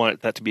want. We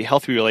want that to be a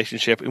healthy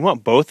relationship. We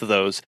want both of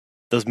those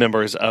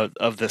members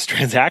of this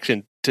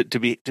transaction to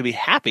be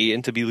happy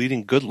and to be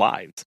leading good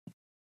lives.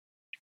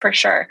 For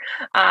sure.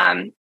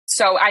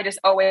 So I just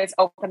always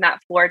open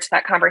that floor to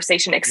that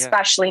conversation,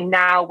 especially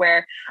now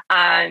where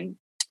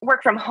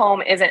work from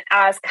home isn't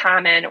as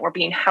common, or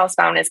being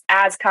housebound is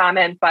as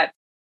common. But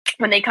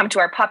when they come to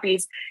our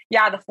puppies,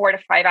 the 4 to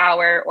 5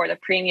 hour or the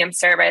premium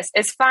service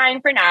is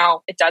fine for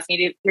now.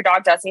 Your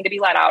dog does need to be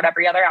let out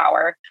every other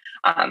hour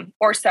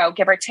or so,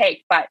 give or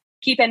take. But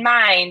keep in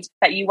mind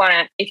that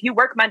if you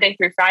work Monday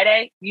through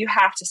Friday, you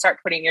have to start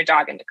putting your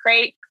dog in the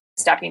crate,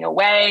 stepping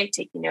away,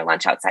 taking your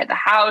lunch outside the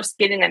house,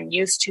 getting them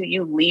used to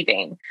you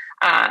leaving.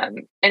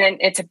 And then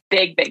it's a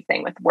big, big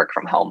thing with work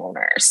from home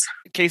owners.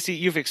 Casey,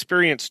 you've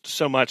experienced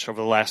so much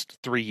over the last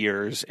 3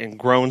 years and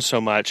grown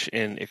so much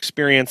in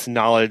experience,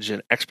 knowledge,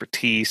 and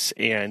expertise,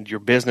 and your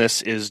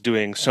business is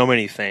doing so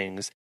many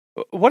things.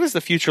 What does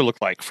the future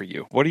look like for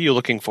you? What are you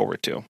looking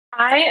forward to?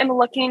 I am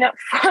looking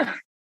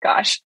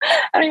gosh,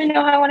 I don't even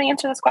know how I want to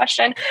answer this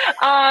question.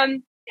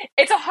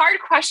 It's a hard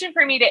question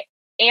for me to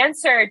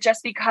answer,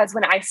 just because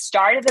when I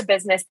started the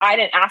business, I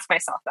didn't ask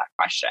myself that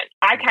question.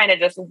 I kind of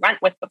just went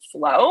with the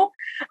flow.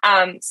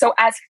 So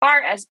as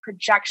far as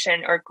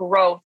projection or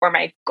growth or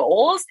my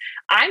goals,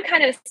 I'm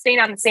kind of staying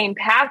on the same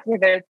path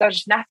where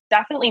there's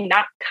definitely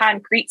not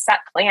concrete set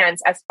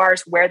plans as far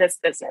as where this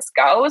business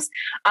goes.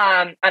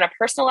 On a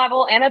personal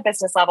level and a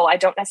business level, I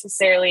don't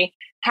necessarily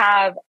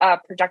have a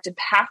projected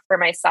path for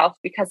myself,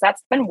 because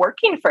that's been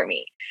working for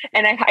me.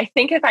 And I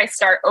think if I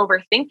start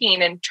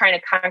overthinking and trying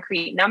to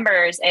concrete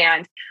numbers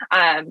and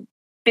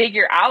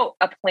figure out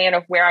a plan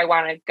of where I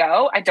want to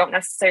go, I don't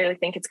necessarily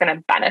think it's going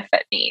to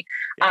benefit me.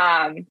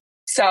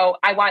 So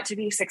I want to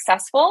be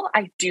successful.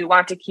 I do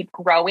want to keep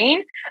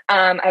growing.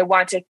 I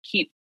want to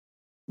keep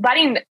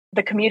letting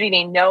the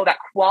community know that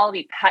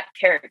quality pet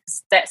care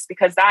exists,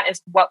 because that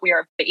is what we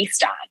are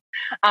based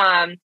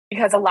on.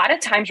 Because a lot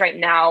of times right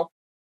now,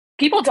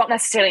 people don't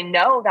necessarily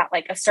know that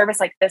like a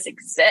service like this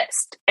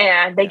exists.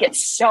 And they get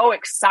so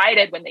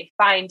excited when they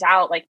find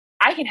out like,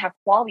 I can have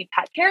quality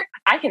pet care.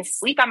 I can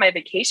sleep on my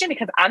vacation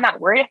because I'm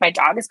not worried if my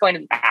dog is going to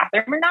the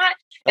bathroom or not.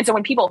 And so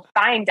when people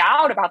find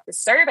out about the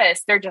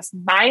service, they're just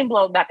mind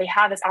blown that they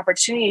have this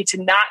opportunity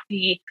to not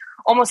be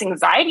almost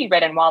anxiety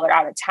ridden while they're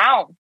out of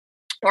town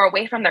or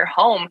away from their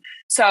home.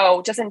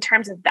 So just in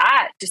terms of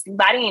that, just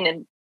letting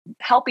and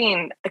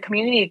helping the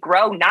community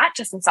grow, not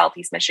just in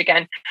Southeast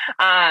Michigan,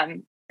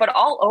 but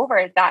all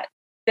over, that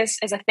this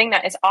is a thing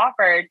that is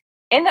offered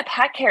in the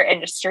pet care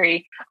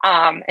industry,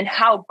 and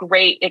how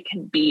great it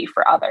can be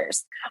for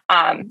others.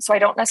 So I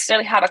don't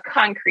necessarily have a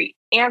concrete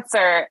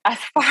answer as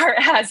far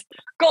as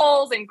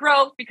goals and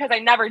growth because I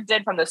never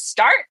did from the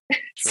start.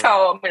 Sure.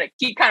 So I'm going to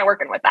keep kind of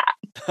working with that.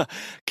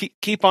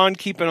 keep on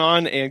keeping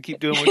on and keep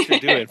doing what you're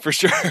doing for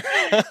sure.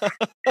 Because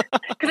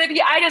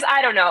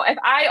I don't know, if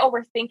I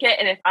overthink it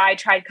and if I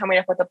tried coming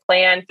up with a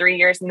plan 3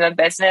 years in the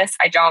business,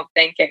 I don't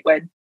think it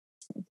would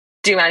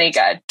do any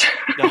good.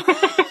 No.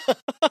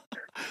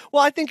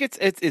 Well, I think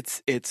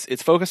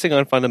it's focusing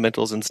on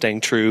fundamentals and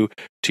staying true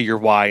to your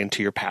why and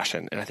to your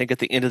passion. And I think at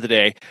the end of the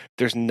day,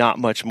 there's not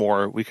much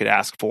more we could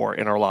ask for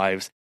in our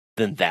lives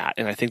than that.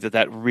 And I think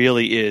that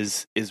really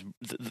is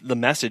the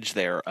message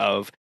there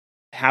of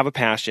have a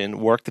passion,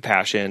 work the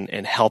passion,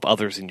 and help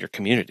others in your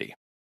community.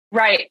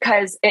 Right,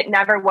 because it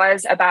never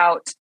was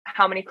about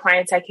how many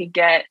clients I could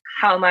get,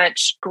 how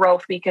much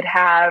growth we could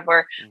have,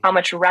 or how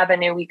much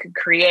revenue we could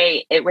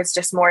create. It was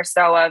just more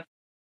so of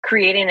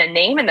creating a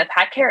name in the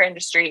pet care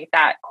industry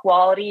that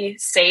quality,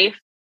 safe,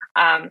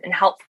 and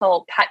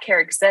helpful pet care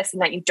exists,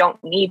 and that you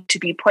don't need to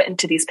be put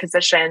into these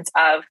positions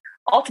of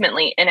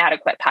ultimately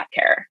inadequate pet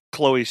care.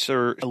 Chloe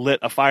sure lit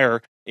a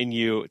fire in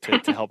you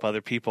to help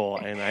other people,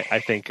 and I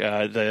think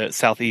the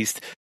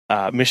Southeast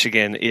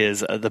Michigan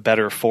is the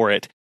better for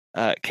it.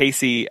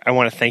 Casey, I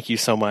want to thank you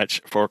so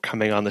much for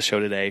coming on the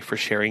show today, for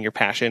sharing your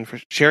passion, for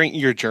sharing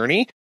your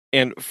journey,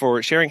 and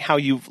for sharing how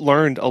you've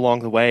learned along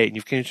the way and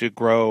you've continued to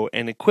grow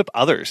and equip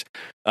others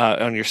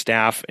on your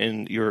staff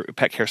and your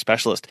pet care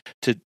specialist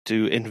to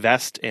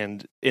invest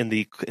in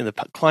the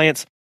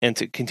clients and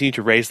to continue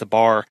to raise the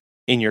bar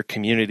in your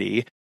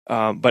community.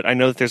 But I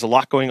know that there's a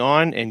lot going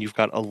on and you've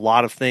got a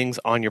lot of things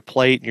on your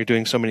plate and you're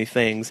doing so many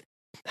things.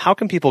 How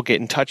can people get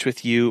in touch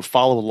with you,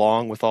 follow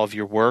along with all of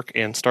your work,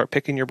 and start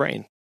picking your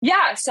brain?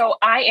 Yeah, so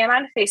I am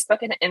on Facebook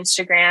and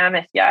Instagram,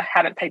 if you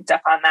haven't picked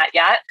up on that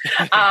yet.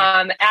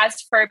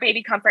 As for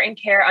Baby Comfort and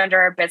Care under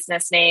our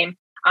business name,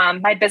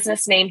 my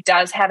business name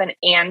does have an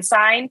and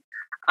sign.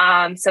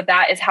 So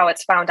that is how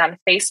it's found on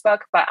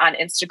Facebook, but on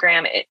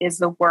Instagram, it is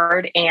the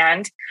word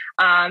and.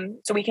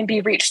 So we can be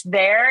reached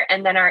there.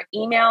 And then our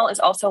email is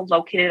also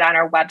located on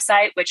our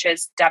website, which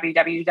is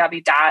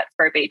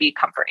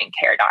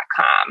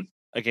www.forbabycomfortandcare.com.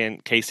 Again,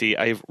 Casey,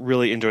 I've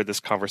really enjoyed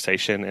this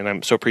conversation, and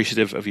I'm so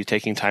appreciative of you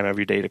taking time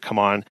every day to come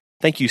on.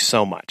 Thank you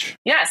so much.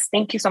 Yes,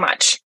 thank you so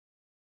much.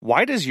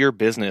 Why does your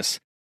business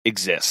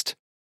exist?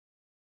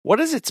 What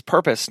is its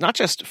purpose, not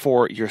just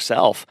for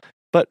yourself,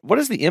 but what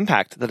is the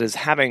impact that it's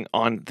having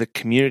on the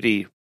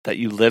community that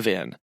you live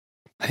in?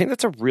 I think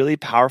that's a really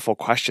powerful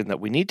question that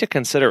we need to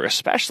consider,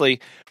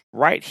 especially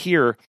right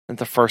here at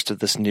the first of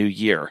this new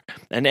year,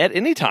 and at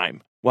any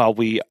time while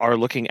we are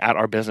looking at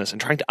our business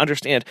and trying to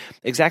understand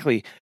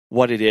exactly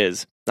what it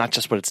is, not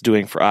just what it's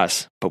doing for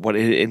us, but what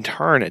in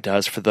turn it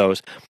does for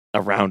those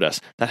around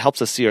us. That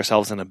helps us see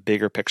ourselves in a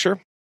bigger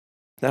picture.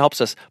 That helps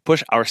us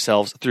push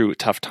ourselves through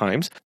tough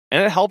times.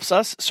 And it helps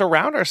us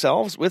surround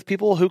ourselves with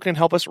people who can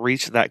help us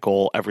reach that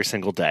goal every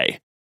single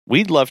day.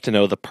 We'd love to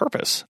know the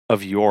purpose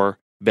of your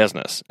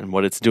business and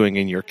what it's doing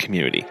in your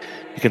community.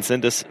 You can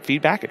send us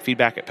feedback at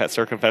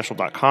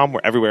petsitterconfessional.com.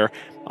 We're everywhere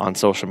on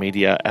social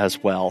media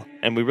as well.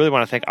 And we really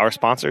want to thank our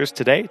sponsors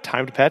today,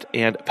 Time to Pet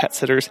and Pet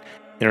Sitters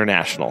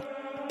International.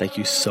 Thank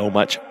you so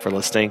much for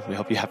listening. We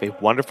hope you have a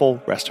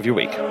wonderful rest of your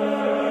week.